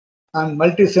 And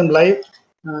Multisim Live,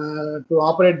 to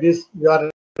operate this, you are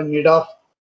in need of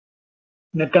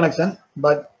net connection,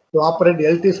 but to operate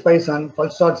LT Spice and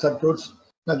Pulse Start circuits,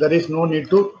 there is no need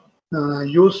to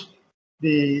use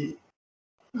the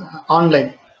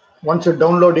online. Once you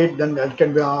download it, then it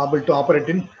can be able to operate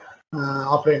in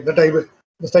offline. That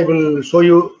I will show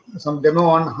you some demo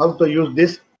on how to use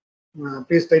this.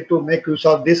 please try to make use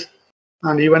of this,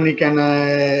 and even you can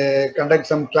conduct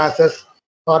some classes,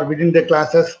 or within the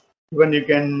classes even you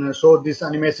can show this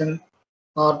animation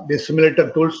or the simulator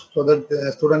tools so that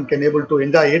the student can able to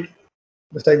enjoy it.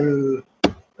 Just I will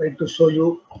try to show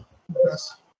you.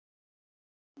 Yes.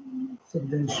 So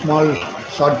in small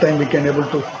short time we can able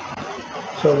to.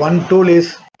 So one tool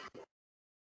is,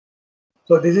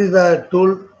 so this is the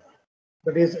tool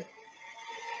that is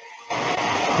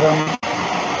from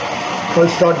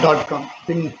fullstart.com.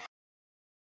 Think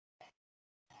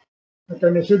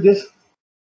can you see this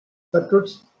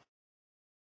circuits?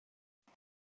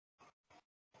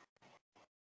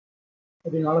 I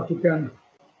think all of you can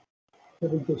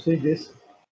able to see this.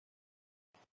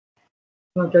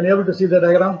 Now, can you able to see the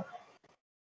diagram?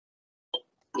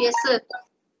 Yes, sir.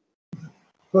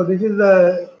 So this is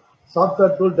the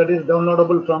software tool that is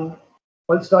downloadable from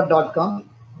pulsar.com.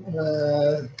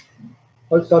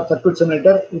 Pulsar Circuit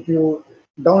Simulator. If you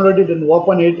download it and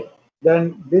open it,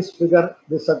 then this figure,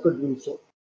 this circuit will show.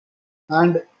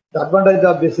 And the advantage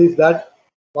of this is that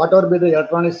whatever be the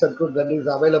electronic circuit that is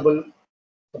available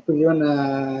up to even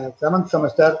 7th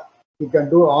semester, you can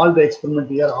do all the experiment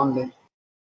here online.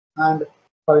 And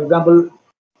for example,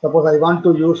 suppose I want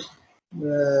to use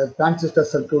transistor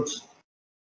circuits,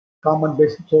 common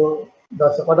basic. So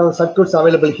what are the circuits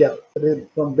available here?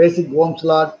 From basic Ohm's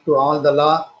law to all the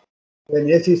law, then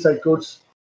AC circuits,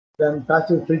 then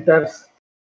passive filters,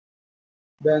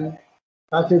 then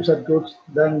passive circuits,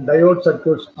 then diode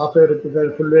circuits, half-wave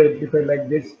rectifier, full-wave rectifier like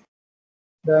this,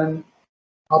 then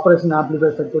operation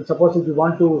amplifier circuit. Suppose if you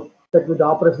want to check with the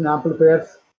operation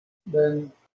amplifiers,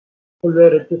 then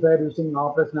full-wave rectifier using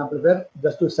operation amplifier,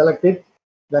 just to select it,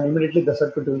 then immediately the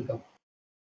circuit will come.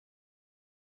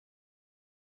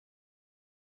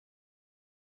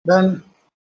 Then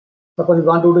suppose you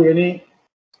want to do any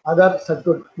other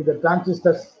circuit with the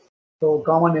transistors, so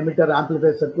common emitter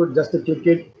amplifier circuit, just to click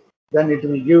it, then it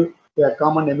will give a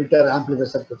common emitter amplifier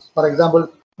circuits. For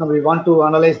example, now we want to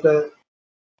analyze the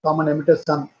common emitter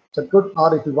circuit,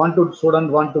 or if you want to,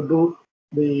 student want to do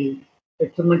the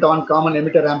experiment on common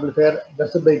emitter amplifier,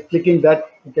 just by clicking that,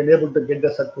 you can able to get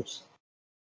the circuits.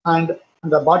 And on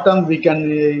the bottom, we can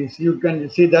you can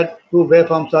see that two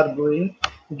waveforms are going.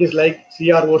 It is like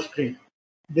CRO screen.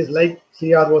 It is like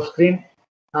CRO screen,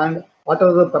 and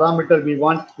whatever the parameter we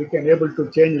want, we can able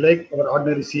to change like our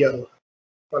ordinary CRO.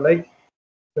 So like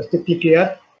just click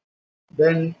here,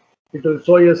 then it will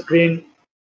show you a screen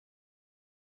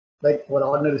like our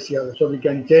ordinary CRO. So we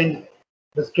can change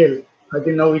the scale. I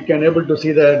think now we can able to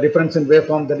see the difference in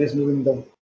waveform that is moving down.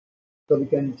 So we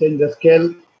can change the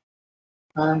scale,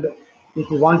 and if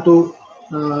you want to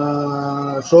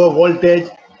show voltage,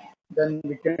 then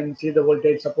we can see the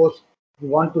voltage. Suppose we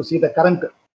want to see the current,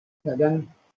 then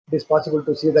it is possible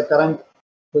to see the current.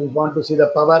 So if you want to see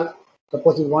the power,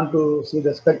 suppose you want to see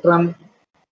the spectrum,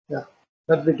 yeah,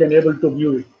 that we can able to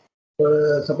view it.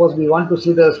 So suppose we want to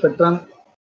see the spectrum,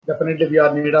 definitely we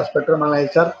are need a spectrum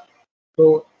analyzer.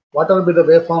 So whatever be the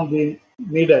waveform we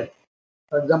needed,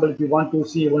 for example, if you want to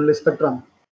see only spectrum,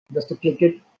 just to click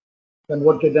it, then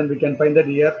okay, then we can find that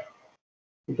here.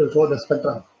 It will show the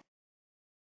spectrum.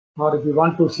 Or if you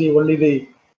want to see only the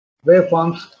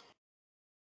waveforms,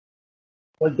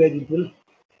 voltage, it will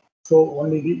show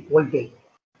only the voltage.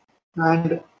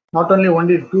 And not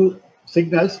only two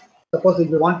signals. Suppose if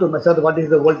you want to measure what is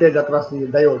the voltage across the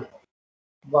diode,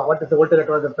 what is the voltage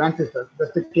across the transistor,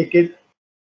 just to click it,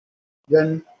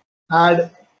 then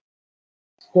add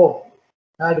scope,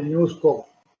 add new scope,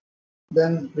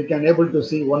 then we can able to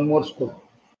see one more scope.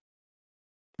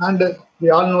 And we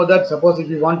all know that suppose if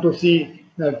you want to see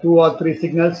 2 or 3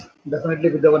 signals, definitely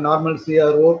with our normal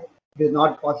CRO, it is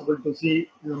not possible to see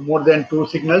more than 2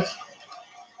 signals.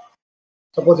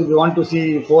 Suppose if you want to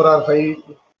see 4 or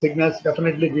 5 signals,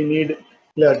 definitely we need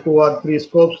 2 or 3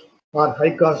 scopes, or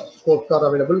high cost scopes are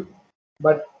available.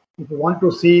 But if you want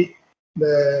to see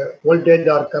the voltage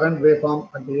or current waveform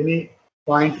at any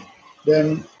point,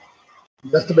 then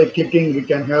just by clicking we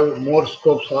can have more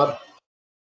scopes are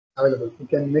available. We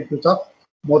can make use of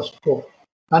more scope.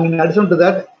 And in addition to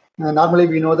that, normally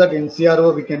we know that in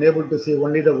CRO we can able to see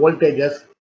only the voltages,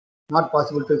 not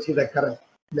possible to see the current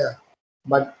there.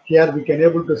 But here we can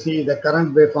able to see the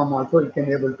current waveform also, we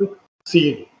can able to see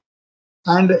it.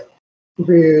 And if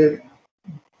we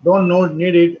don't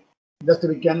need it, just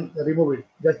we can remove it.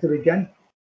 Just we can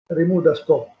remove the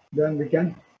scope. Then we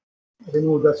can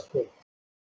remove the scope.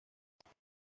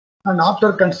 And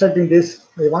after constructing this,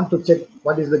 I want to check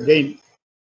what is the gain.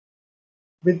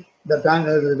 With the time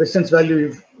resistance value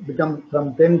is become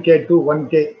from 10K to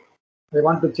 1K. I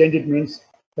want to change it means,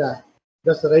 yeah,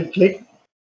 just right click,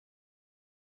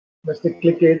 Just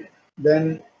click it,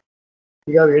 then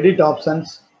we have edit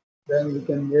options, then we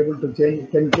can be able to change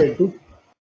 10K to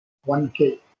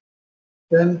 1K.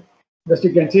 Then just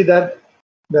you can see that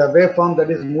the waveform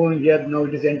that is moving here, now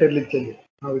it is entirely changed.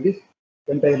 Now it is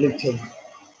entirely changed.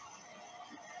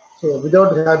 So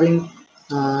without having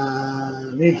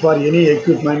need for any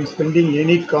equipment, spending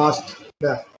any cost,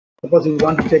 suppose you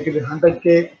want to check it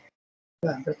 100K,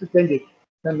 just to change it,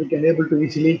 then we can able to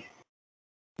easily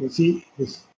see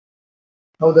this,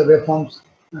 how the waveforms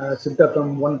shift up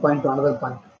from one point to another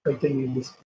point by changing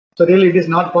this. So really it is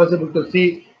not possible to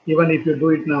see even if you do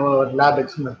it in our lab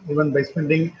experiment, even by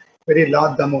spending very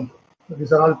large amount. So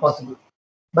these are all possible.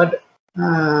 But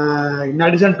in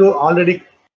addition to already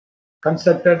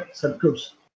constructed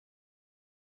circuits,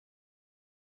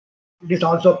 it is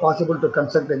also possible to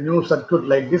construct a new circuit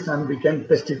like this and we can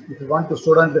test it. If you want to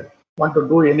student want to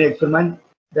do any experiment,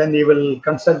 then he will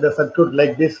construct the circuit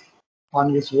like this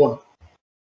on his own.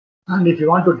 And if you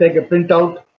want to take a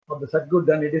printout of the circuit,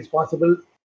 then it is possible.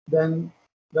 Then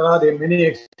there are many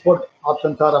export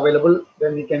options are available.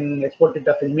 Then you can export it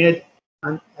as an image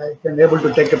and you can able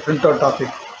to take a printout of it.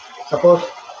 Suppose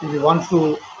if you want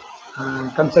to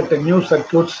construct a new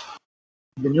circuits,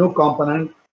 the new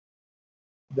component,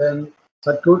 then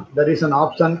circuit, there is an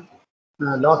option,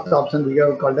 last option we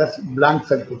have called as blank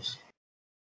circuits.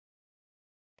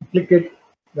 Click it,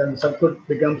 then circuit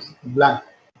becomes blank.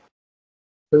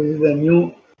 So this is a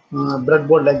new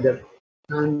breadboard like that.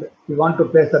 And we want to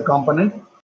place the component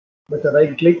with a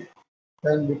right click,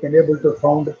 then we can able to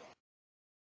found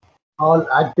all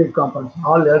active components,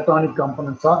 all electronic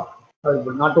components are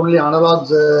available. Not only analog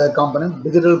components,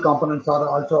 digital components are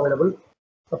also available.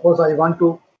 Suppose I want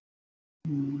to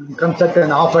construct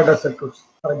an off-adder circuits,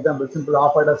 for example, simple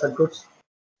off-adder circuits.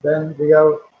 Then we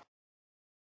have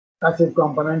passive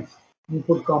components,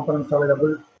 input components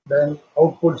available, then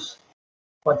outputs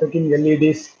for checking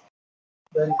LEDs,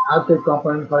 then active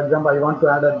component. For example, I want to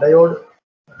add a diode,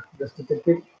 just to check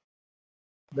it,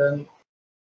 then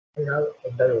I have a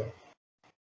diode.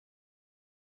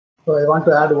 So I want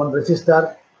to add one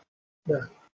resistor,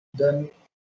 then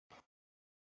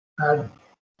add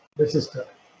resistor.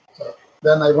 So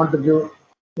then I want to give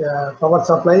power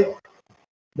supply,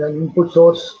 then input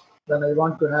source, then I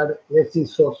want to add AC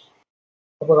source.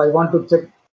 Suppose I want to check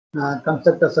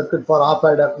construct a circuit for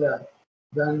off-adder,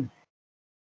 then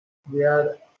we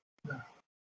add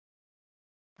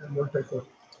voltage source.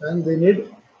 Then we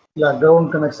need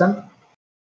ground connection,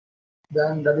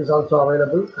 then that is also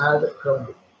available, add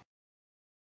ground.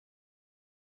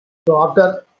 So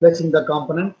after placing the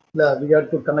component, we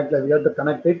have to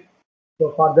connect it.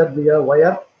 So for that we have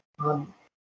wire,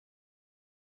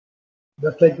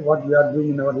 just like what we are doing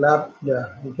in our lab.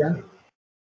 We can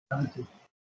connect it.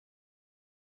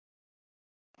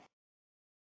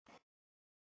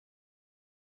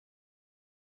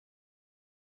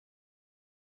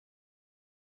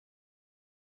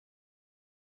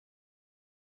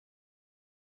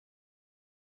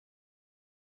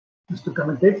 Just to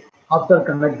connect it. After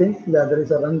connecting, there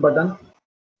is a run button.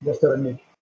 Just to run it.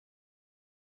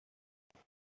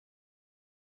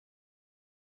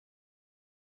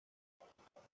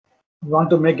 You want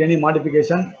to make any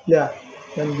modification,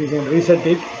 then we can reset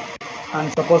it.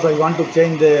 And suppose I want to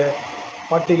change the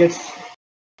 40 Hz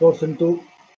source into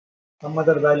some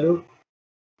other value,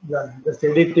 just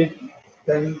edit it,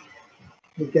 then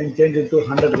we can change it to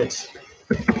 100 Hz.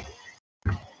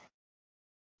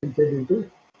 Change it into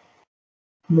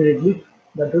immediately,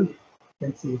 that will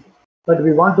can see it. But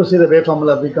we want to see the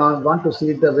waveform, we can't want to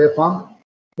see the waveform.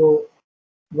 So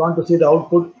we want to see the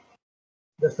output,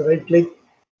 just right click,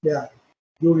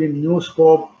 view in new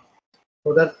scope,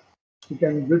 so that you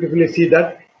can beautifully see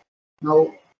that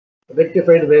now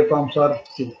rectified waveforms are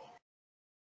seen.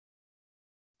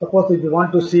 Suppose if you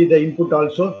want to see the input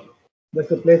also, just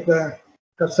place the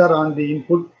cursor on the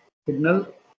input signal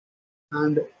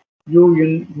and view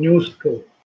in new scope.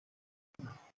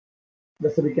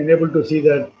 Thus we can able to see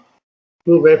the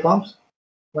two waveforms.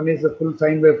 One is the full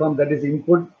sine waveform, that is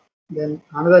input. Then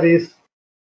another is,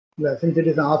 since it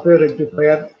is an half-wave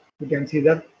rectifier, you can see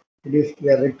that it is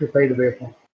a rectified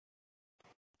waveform.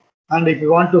 And if you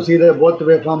want to see the both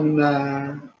waveform in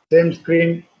the same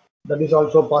screen, that is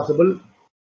also possible.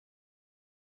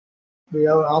 We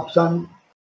have option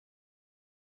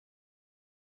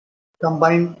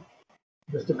combine,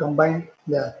 just to combine,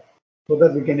 so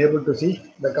that we can able to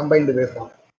see the combined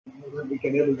waveform. We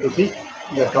can able to see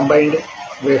the combined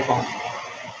waveform.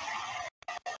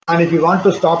 And if you want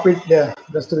to stop it,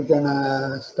 just we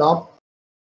can stop.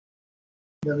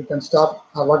 Then we can stop.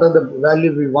 What are the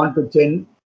value we want to change?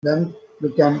 Then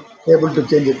we can able to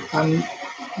change it. And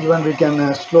even we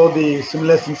can slow the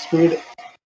simulation speed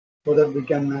so that we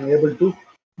can able to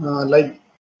like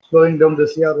slowing down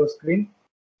the CRO screen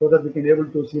so that we can able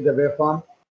to see the waveform.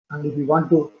 And if we want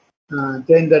to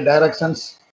change the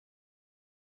directions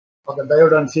of the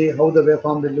diode and see how the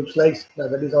waveform it looks like,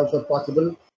 that is also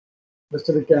possible. Just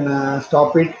we can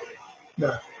stop it.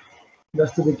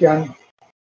 Just we can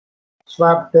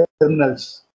swap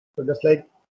terminals. So just like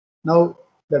now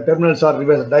the terminals are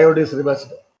reversed, diode is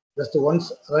reversed. Just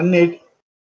once run it,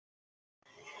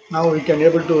 now we can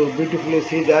able to beautifully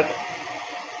see that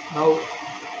now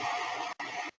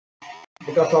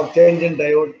because of change in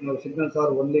diode, now signals are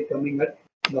only coming at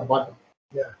the bottom.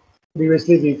 Yeah.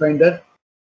 Previously we find that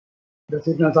the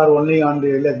signals are only on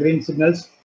the green signals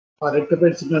or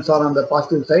rectified signals are on the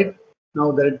positive side.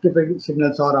 Now the rectified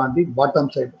signals are on the bottom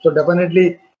side. So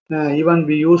definitely even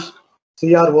we use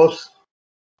CROs,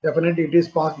 definitely it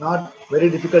is not very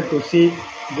difficult to see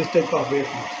this type of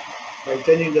waveforms. By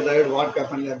changing the diode, what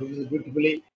happened, this is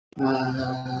beautifully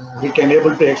we can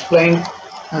able to explain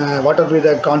what will be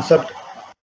the concept,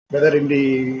 whether in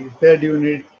the third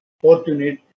unit, fourth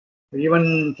unit,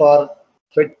 even for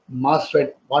FET,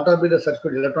 MOSFET, what will be the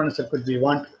circuit, electronic circuit we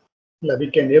want,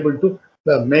 we can able to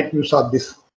make use of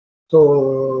this.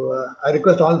 So I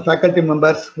request all faculty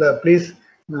members, please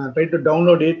try to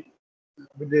download it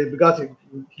because it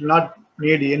will not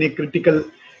need any critical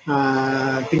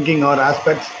thinking or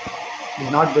aspects. It's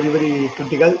not very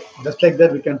critical. Just like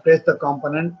that, we can place the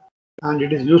component, and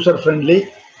it is user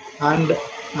friendly. And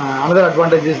another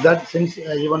advantage is that since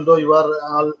even though you are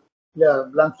all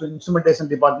belongs to instrumentation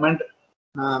department,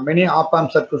 many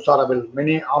op-amp circuits are available.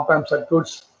 Many op-amp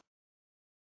circuits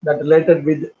that related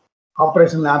with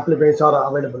operational amplifiers are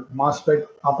available. MOSFET,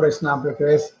 operational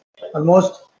amplifiers,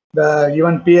 almost the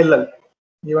even PLL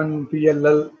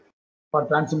for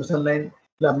transmission line.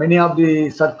 Many of the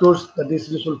circuits that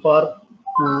is useful for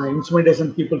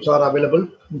instrumentation people are available.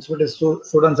 Instrumentation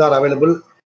students are available.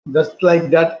 Just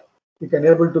like that, you can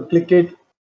able to click it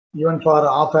even for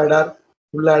off adder,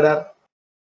 full adder.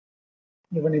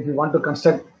 Even if you want to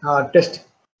construct test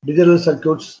digital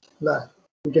circuits,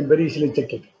 you can very easily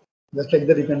check it. Just like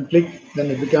that, you can click, then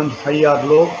it becomes high or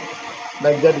low.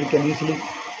 Like that, we can easily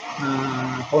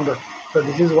found out. So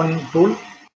this is one tool.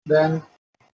 Then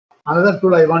another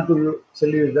tool I want to tell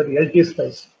you is that LT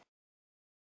Spice.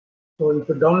 So if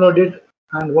you download it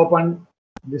and open,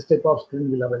 this type of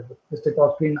screen will available. This type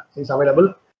of screen is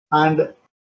available, and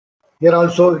here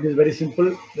also it is very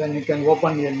simple. Then you can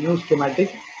open a new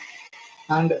schematic,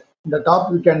 and in the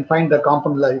top you can find the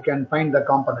component. You can find the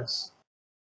components.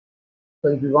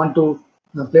 So if you want to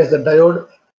place the diode,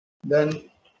 then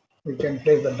you can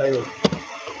place the diode.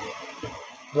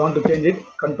 If you want to change it,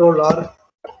 Control R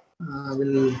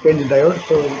will change the diode.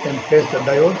 So you can place the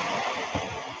diode.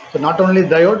 So not only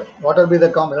diode, what will be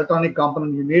the electronic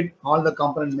component you need, all the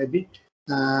components may be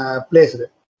placed.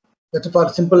 That's for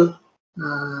simple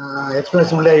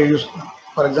explanation only I use.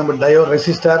 For example, diode,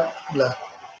 resistor,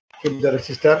 keep the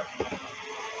resistor.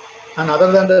 And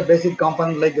other than the basic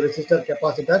component like resistor,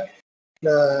 capacitor,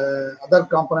 the other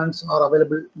components are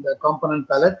available in the component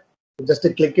palette. You just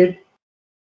click it.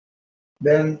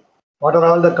 Then what are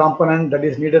all the components that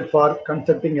is needed for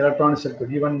constructing electronic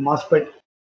circuit, even MOSFET,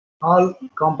 all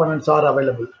components are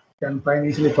available. You can find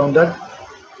easily found that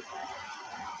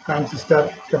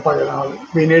transistor,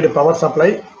 capacitor. We need a power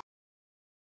supply.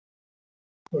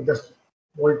 So just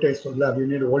voltage, so we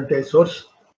need a voltage source.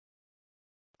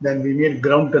 Then we need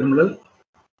ground terminal.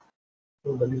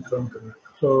 So that is ground terminal.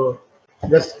 So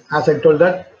just as I told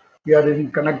that, we are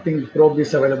in connecting probe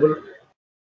is available.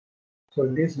 So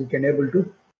this we can able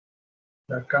to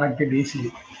connect it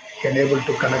easily. Can able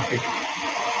to connect it.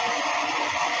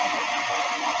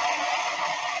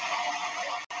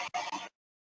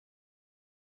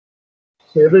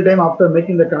 So every time after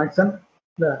making the connection,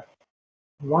 you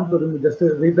want to remove, just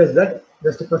to replace that,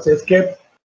 just press escape,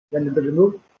 then it will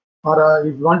remove. Or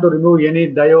if you want to remove any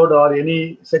diode or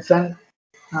any section,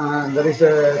 there is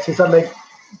a scissor like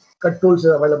cut tools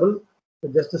available. So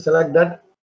just to select that,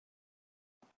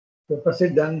 so press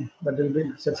it, then that will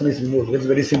be section is removed. It's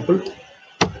very simple.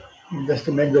 Just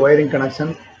to make the wiring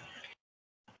connection.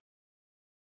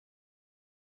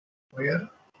 Wire.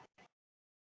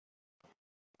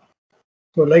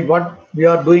 So like what we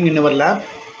are doing in our lab,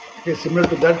 it is similar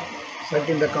to that,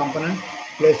 selecting the component,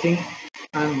 placing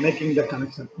and making the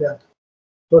connection. Yeah.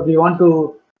 So we want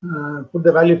to put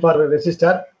the value for a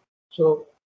resistor. So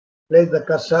place the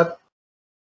cursor,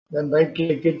 then right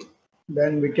click it,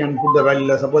 then we can put the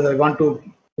value. Suppose I want to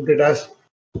put it as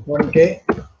 1K,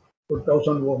 put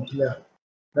 1000 ohms there.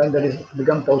 Then that is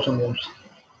become 1000 ohms.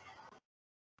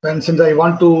 And since I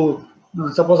want to,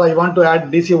 suppose I want to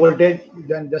add DC voltage,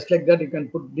 then just like that, you can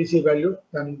put DC value,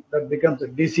 and that becomes a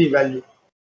DC value.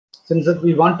 Since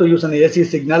we want to use an AC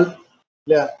signal,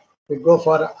 yeah, we go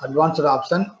for advanced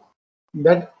option.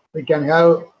 That we can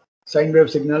have sine wave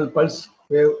signal, pulse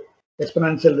wave,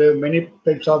 exponential wave. Many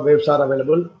types of waves are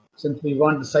available. Since we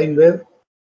want sine wave,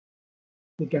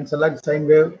 we can select sine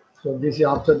wave. So DC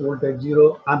offset voltage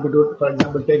 0, amplitude, for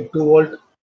example, take 2 volt,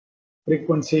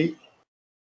 frequency,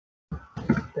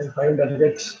 then 500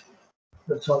 hertz.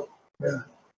 That's all. Yeah.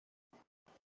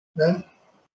 Then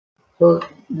so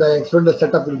the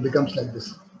setup will becomes like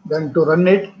this. Then to run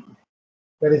it,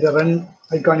 there is a run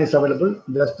icon is available.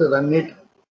 Just to run it.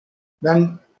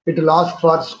 Then it will ask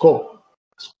for scope.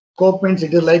 Scope means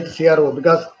it is like CRO,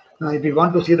 because if we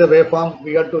want to see the waveform,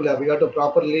 we have to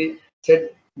properly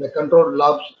set the control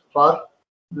knobs for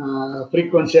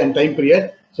frequency and time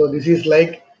period. So this is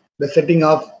like the setting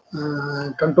of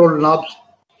control knobs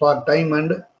for time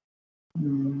and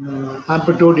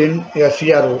amplitude in a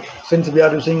CRO. Since we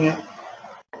are using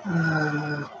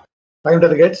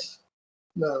 500 hertz,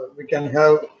 we can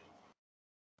have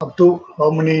up to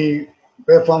how many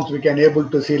waveforms we can able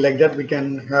to see. Like that we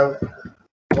can have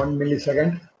 1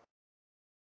 millisecond,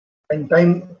 and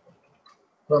time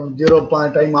from 0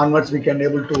 point time onwards we can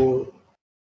able to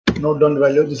note down the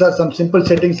value. These are some simple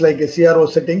settings like a CRO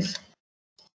settings.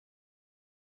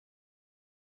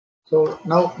 So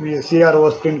now the CRO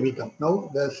screen will come. Now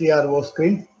the CRO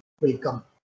screen will come.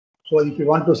 So if you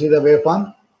want to see the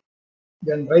waveform,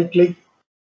 then right click,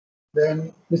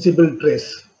 then visible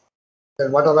trace.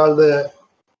 Then what are all the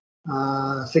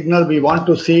signal we want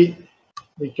to see,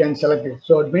 we can select it.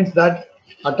 So it means that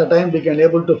at a time we can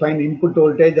able to find input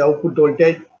voltage, output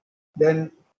voltage,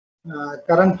 then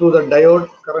current through the diode,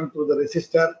 current through the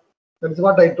resistor. That is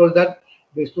what I told, that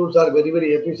these tools are very,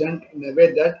 very efficient in a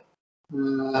way that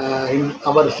in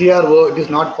our CRO it is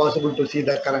not possible to see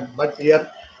the current, but here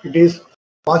it is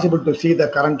possible to see the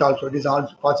current also. It is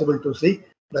also possible to see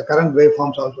the current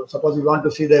waveforms also. Suppose you want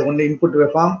to see the only input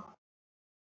waveform,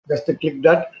 just to click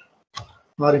that,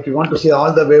 or if you want to see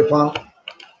all the waveform,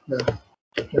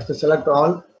 just to select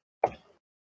all.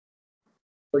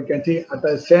 So you can see at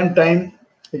the same time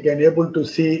you can able to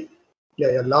see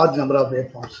a large number of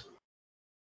waveforms.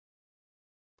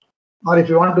 Or if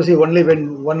you want to see only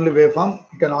waveform,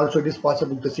 you can also, it is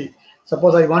possible to see.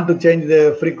 Suppose I want to change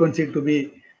the frequency to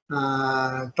be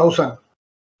 1000.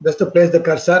 Just to place the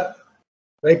cursor,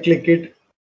 right click it,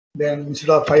 then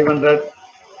instead of 500,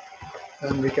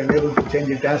 and we can able to change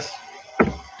it as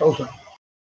 1000.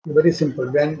 Very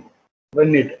simple. Then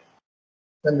run it,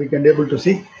 then we can able to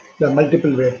see the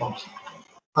multiple waveforms.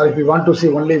 Or if we want to see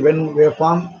only one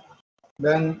waveform,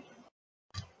 then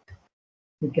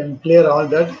we can clear all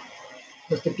that.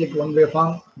 Just to click one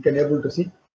waveform, you can able to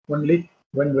see only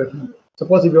one waveform.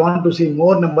 Suppose if you want to see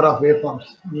more number of waveforms,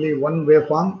 only one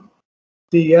waveform,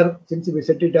 see here, since we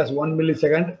set it as 1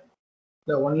 millisecond,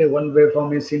 the only one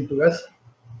waveform is seen to us.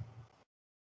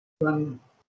 One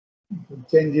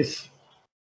changes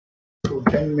to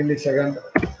 10 millisecond,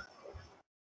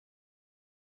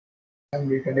 and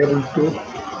we can able to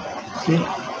see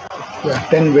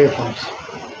 10 waveforms.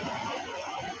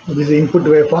 So this is input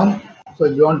waveform. So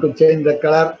if you want to change the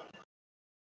color,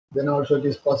 then also it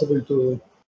is possible to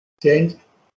change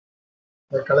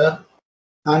the color.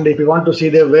 And if you want to see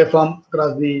the waveform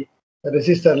across the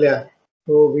resistor layer,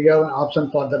 so we have an option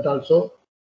for that also.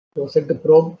 So set the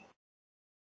probe.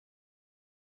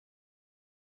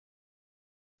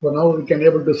 So now we can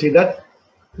able to see that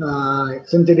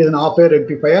since it is an off wave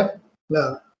rectifier,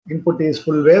 the input is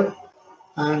full wave,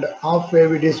 and off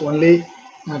wave it is only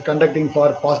conducting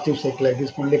for positive cycle. It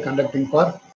is only conducting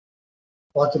for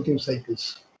positive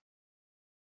cycles.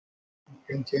 You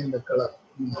can change the color.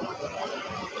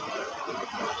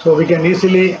 So we can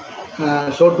easily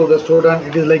show to the student.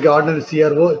 It is like ordinary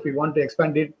CRO. If we want to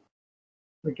expand it,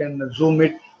 we can zoom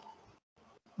it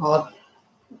or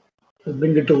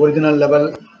bring it to original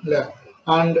level.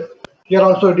 And here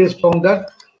also it is found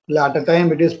that at a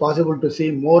time it is possible to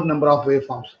see more number of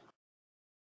waveforms.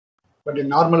 But in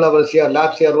normal level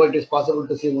lab CRO, it is possible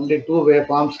to see only 2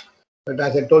 waveforms. But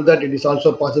as I told that, it is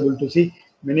also possible to see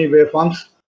many waveforms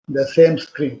in the same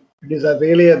screen. It is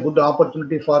really a good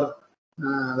opportunity for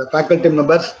the faculty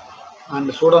members and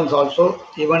the students also.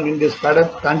 Even in this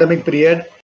pandemic period,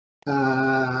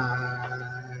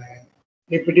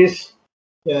 if it is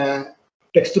a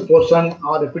text portion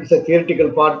or if it's a theoretical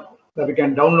part, that we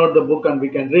can download the book and we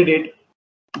can read it.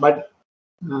 But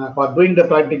for doing the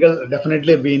practical,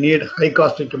 definitely we need high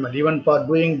cost equipment. Even for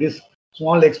doing this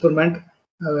small experiment,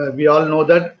 we all know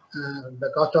that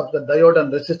the cost of the diode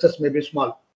and resistors may be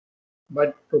small.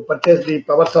 but to purchase the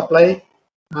power supply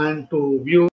and to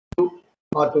view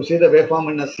or to see the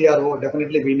waveform in a CRO,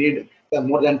 definitely we need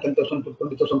more than 10,000 to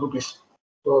 20,000 rupees.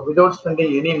 So without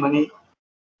spending any money,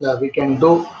 we can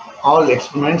do all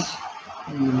experiments.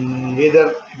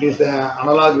 Either it is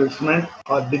analog experiment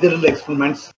or digital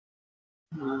experiments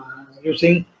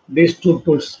using these two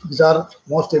tools. These are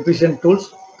most efficient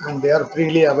tools and they are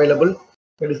freely available.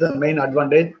 That is the main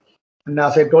advantage. And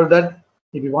as I told that,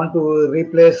 if you want to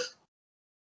replace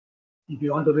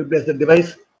the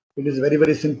device, it is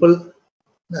very simple.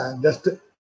 Just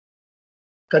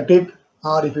cut it,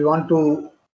 or if you want to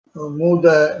move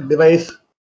the device,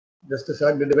 just to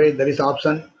select the device, there is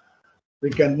option. We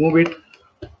can move it.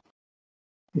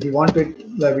 If you want it,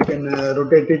 we can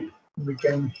rotate it. We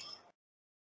can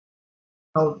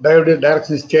now diode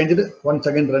direction is changed. Once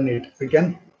again, run it. We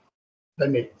can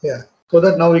run it. Yeah. So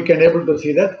that now we can able to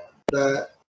see that the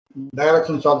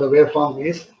directions of the waveform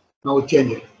is now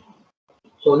changed.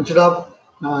 So instead of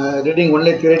reading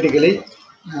only theoretically,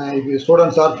 if the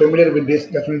students are familiar with this,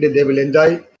 definitely they will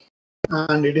enjoy.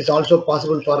 And it is also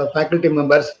possible for faculty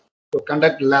members to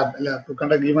conduct lab, to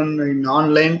conduct even in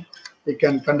online. We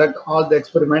can conduct all the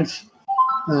experiments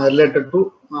related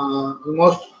to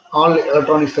almost all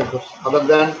electronic circuits, other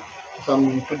than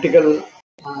some critical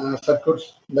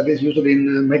circuits that is used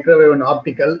in microwave and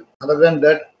optical. Other than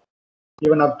that,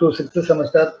 even up to 6th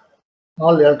semester,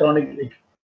 all electronic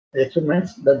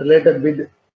experiments that related with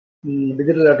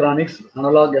digital electronics,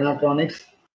 analog electronics,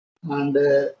 and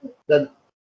that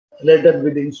related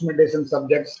with the instrumentation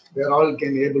subjects, they are all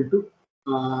can able to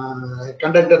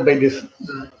conducted by this.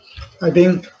 I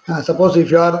think suppose if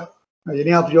you are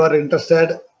any of you are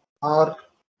interested or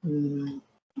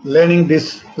learning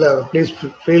this, please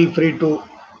feel free to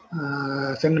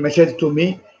send a message to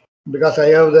me, because I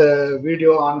have the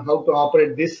video on how to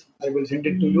operate this. I will send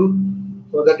it to you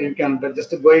so that you can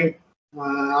just going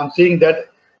on seeing that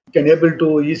you can able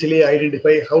to easily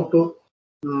identify how to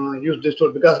use this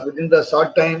tool, because within the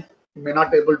short time you may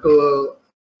not able to,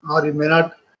 or you may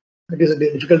not, it is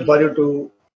difficult for you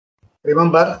to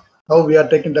remember how we are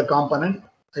taking the component.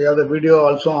 I have the video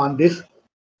also on this,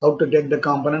 how to take the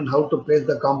component, how to place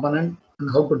the component, and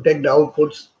how to take the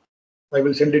outputs. I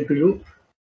will send it to you.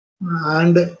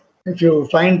 And if you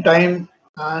find time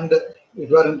and if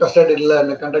you are interested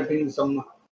in conducting some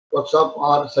workshop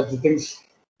or such things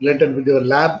related with your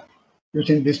lab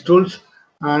using these tools,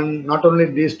 and not only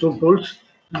these two tools,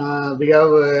 we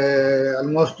have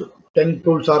almost 10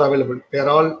 tools are available. They are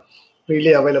all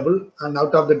freely available, and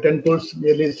out of the 10 tools,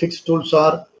 nearly 6 tools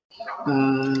are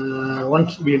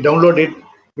once we download it,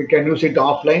 we can use it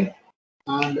offline,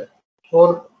 and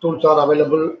 4 tools are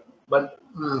available, but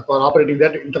for operating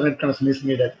that, internet connection is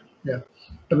needed. Yeah,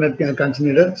 internet connection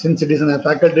needed. Since it is a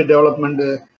faculty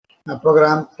development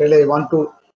program, really I want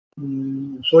to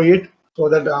show it so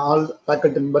that all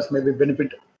faculty members may be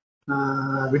benefit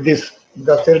with this.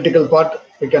 The theoretical part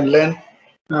we can learn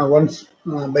once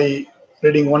by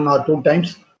reading 1 or 2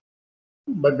 times,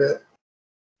 but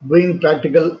doing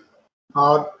practical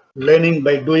or learning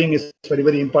by doing is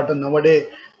very important.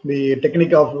 Nowadays, the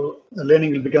technique of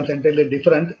learning will become entirely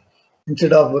different.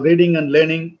 Instead of reading and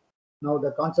learning, now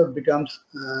the concept becomes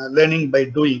learning by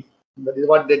doing. That is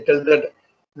what they tell that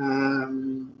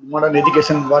modern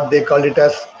education, what they call it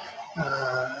as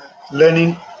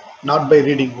learning not by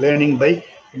reading, learning by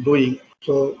doing.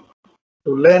 So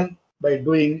to learn by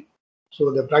doing,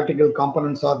 so the practical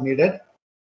components are needed.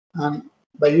 And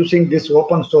by using these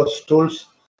open source tools,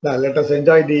 let us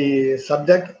enjoy the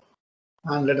subject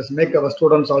and let us make our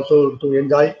students also to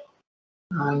enjoy.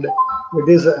 And with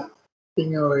this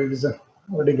thing, it is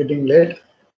already getting late.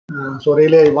 So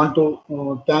really, I want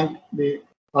to thank the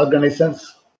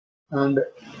organizers and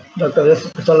Dr. S.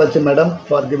 Salachi Madam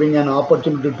for giving an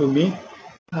opportunity to me.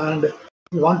 And if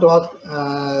you want to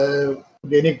ask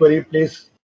any query, please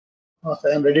ask.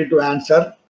 I am ready to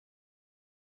answer.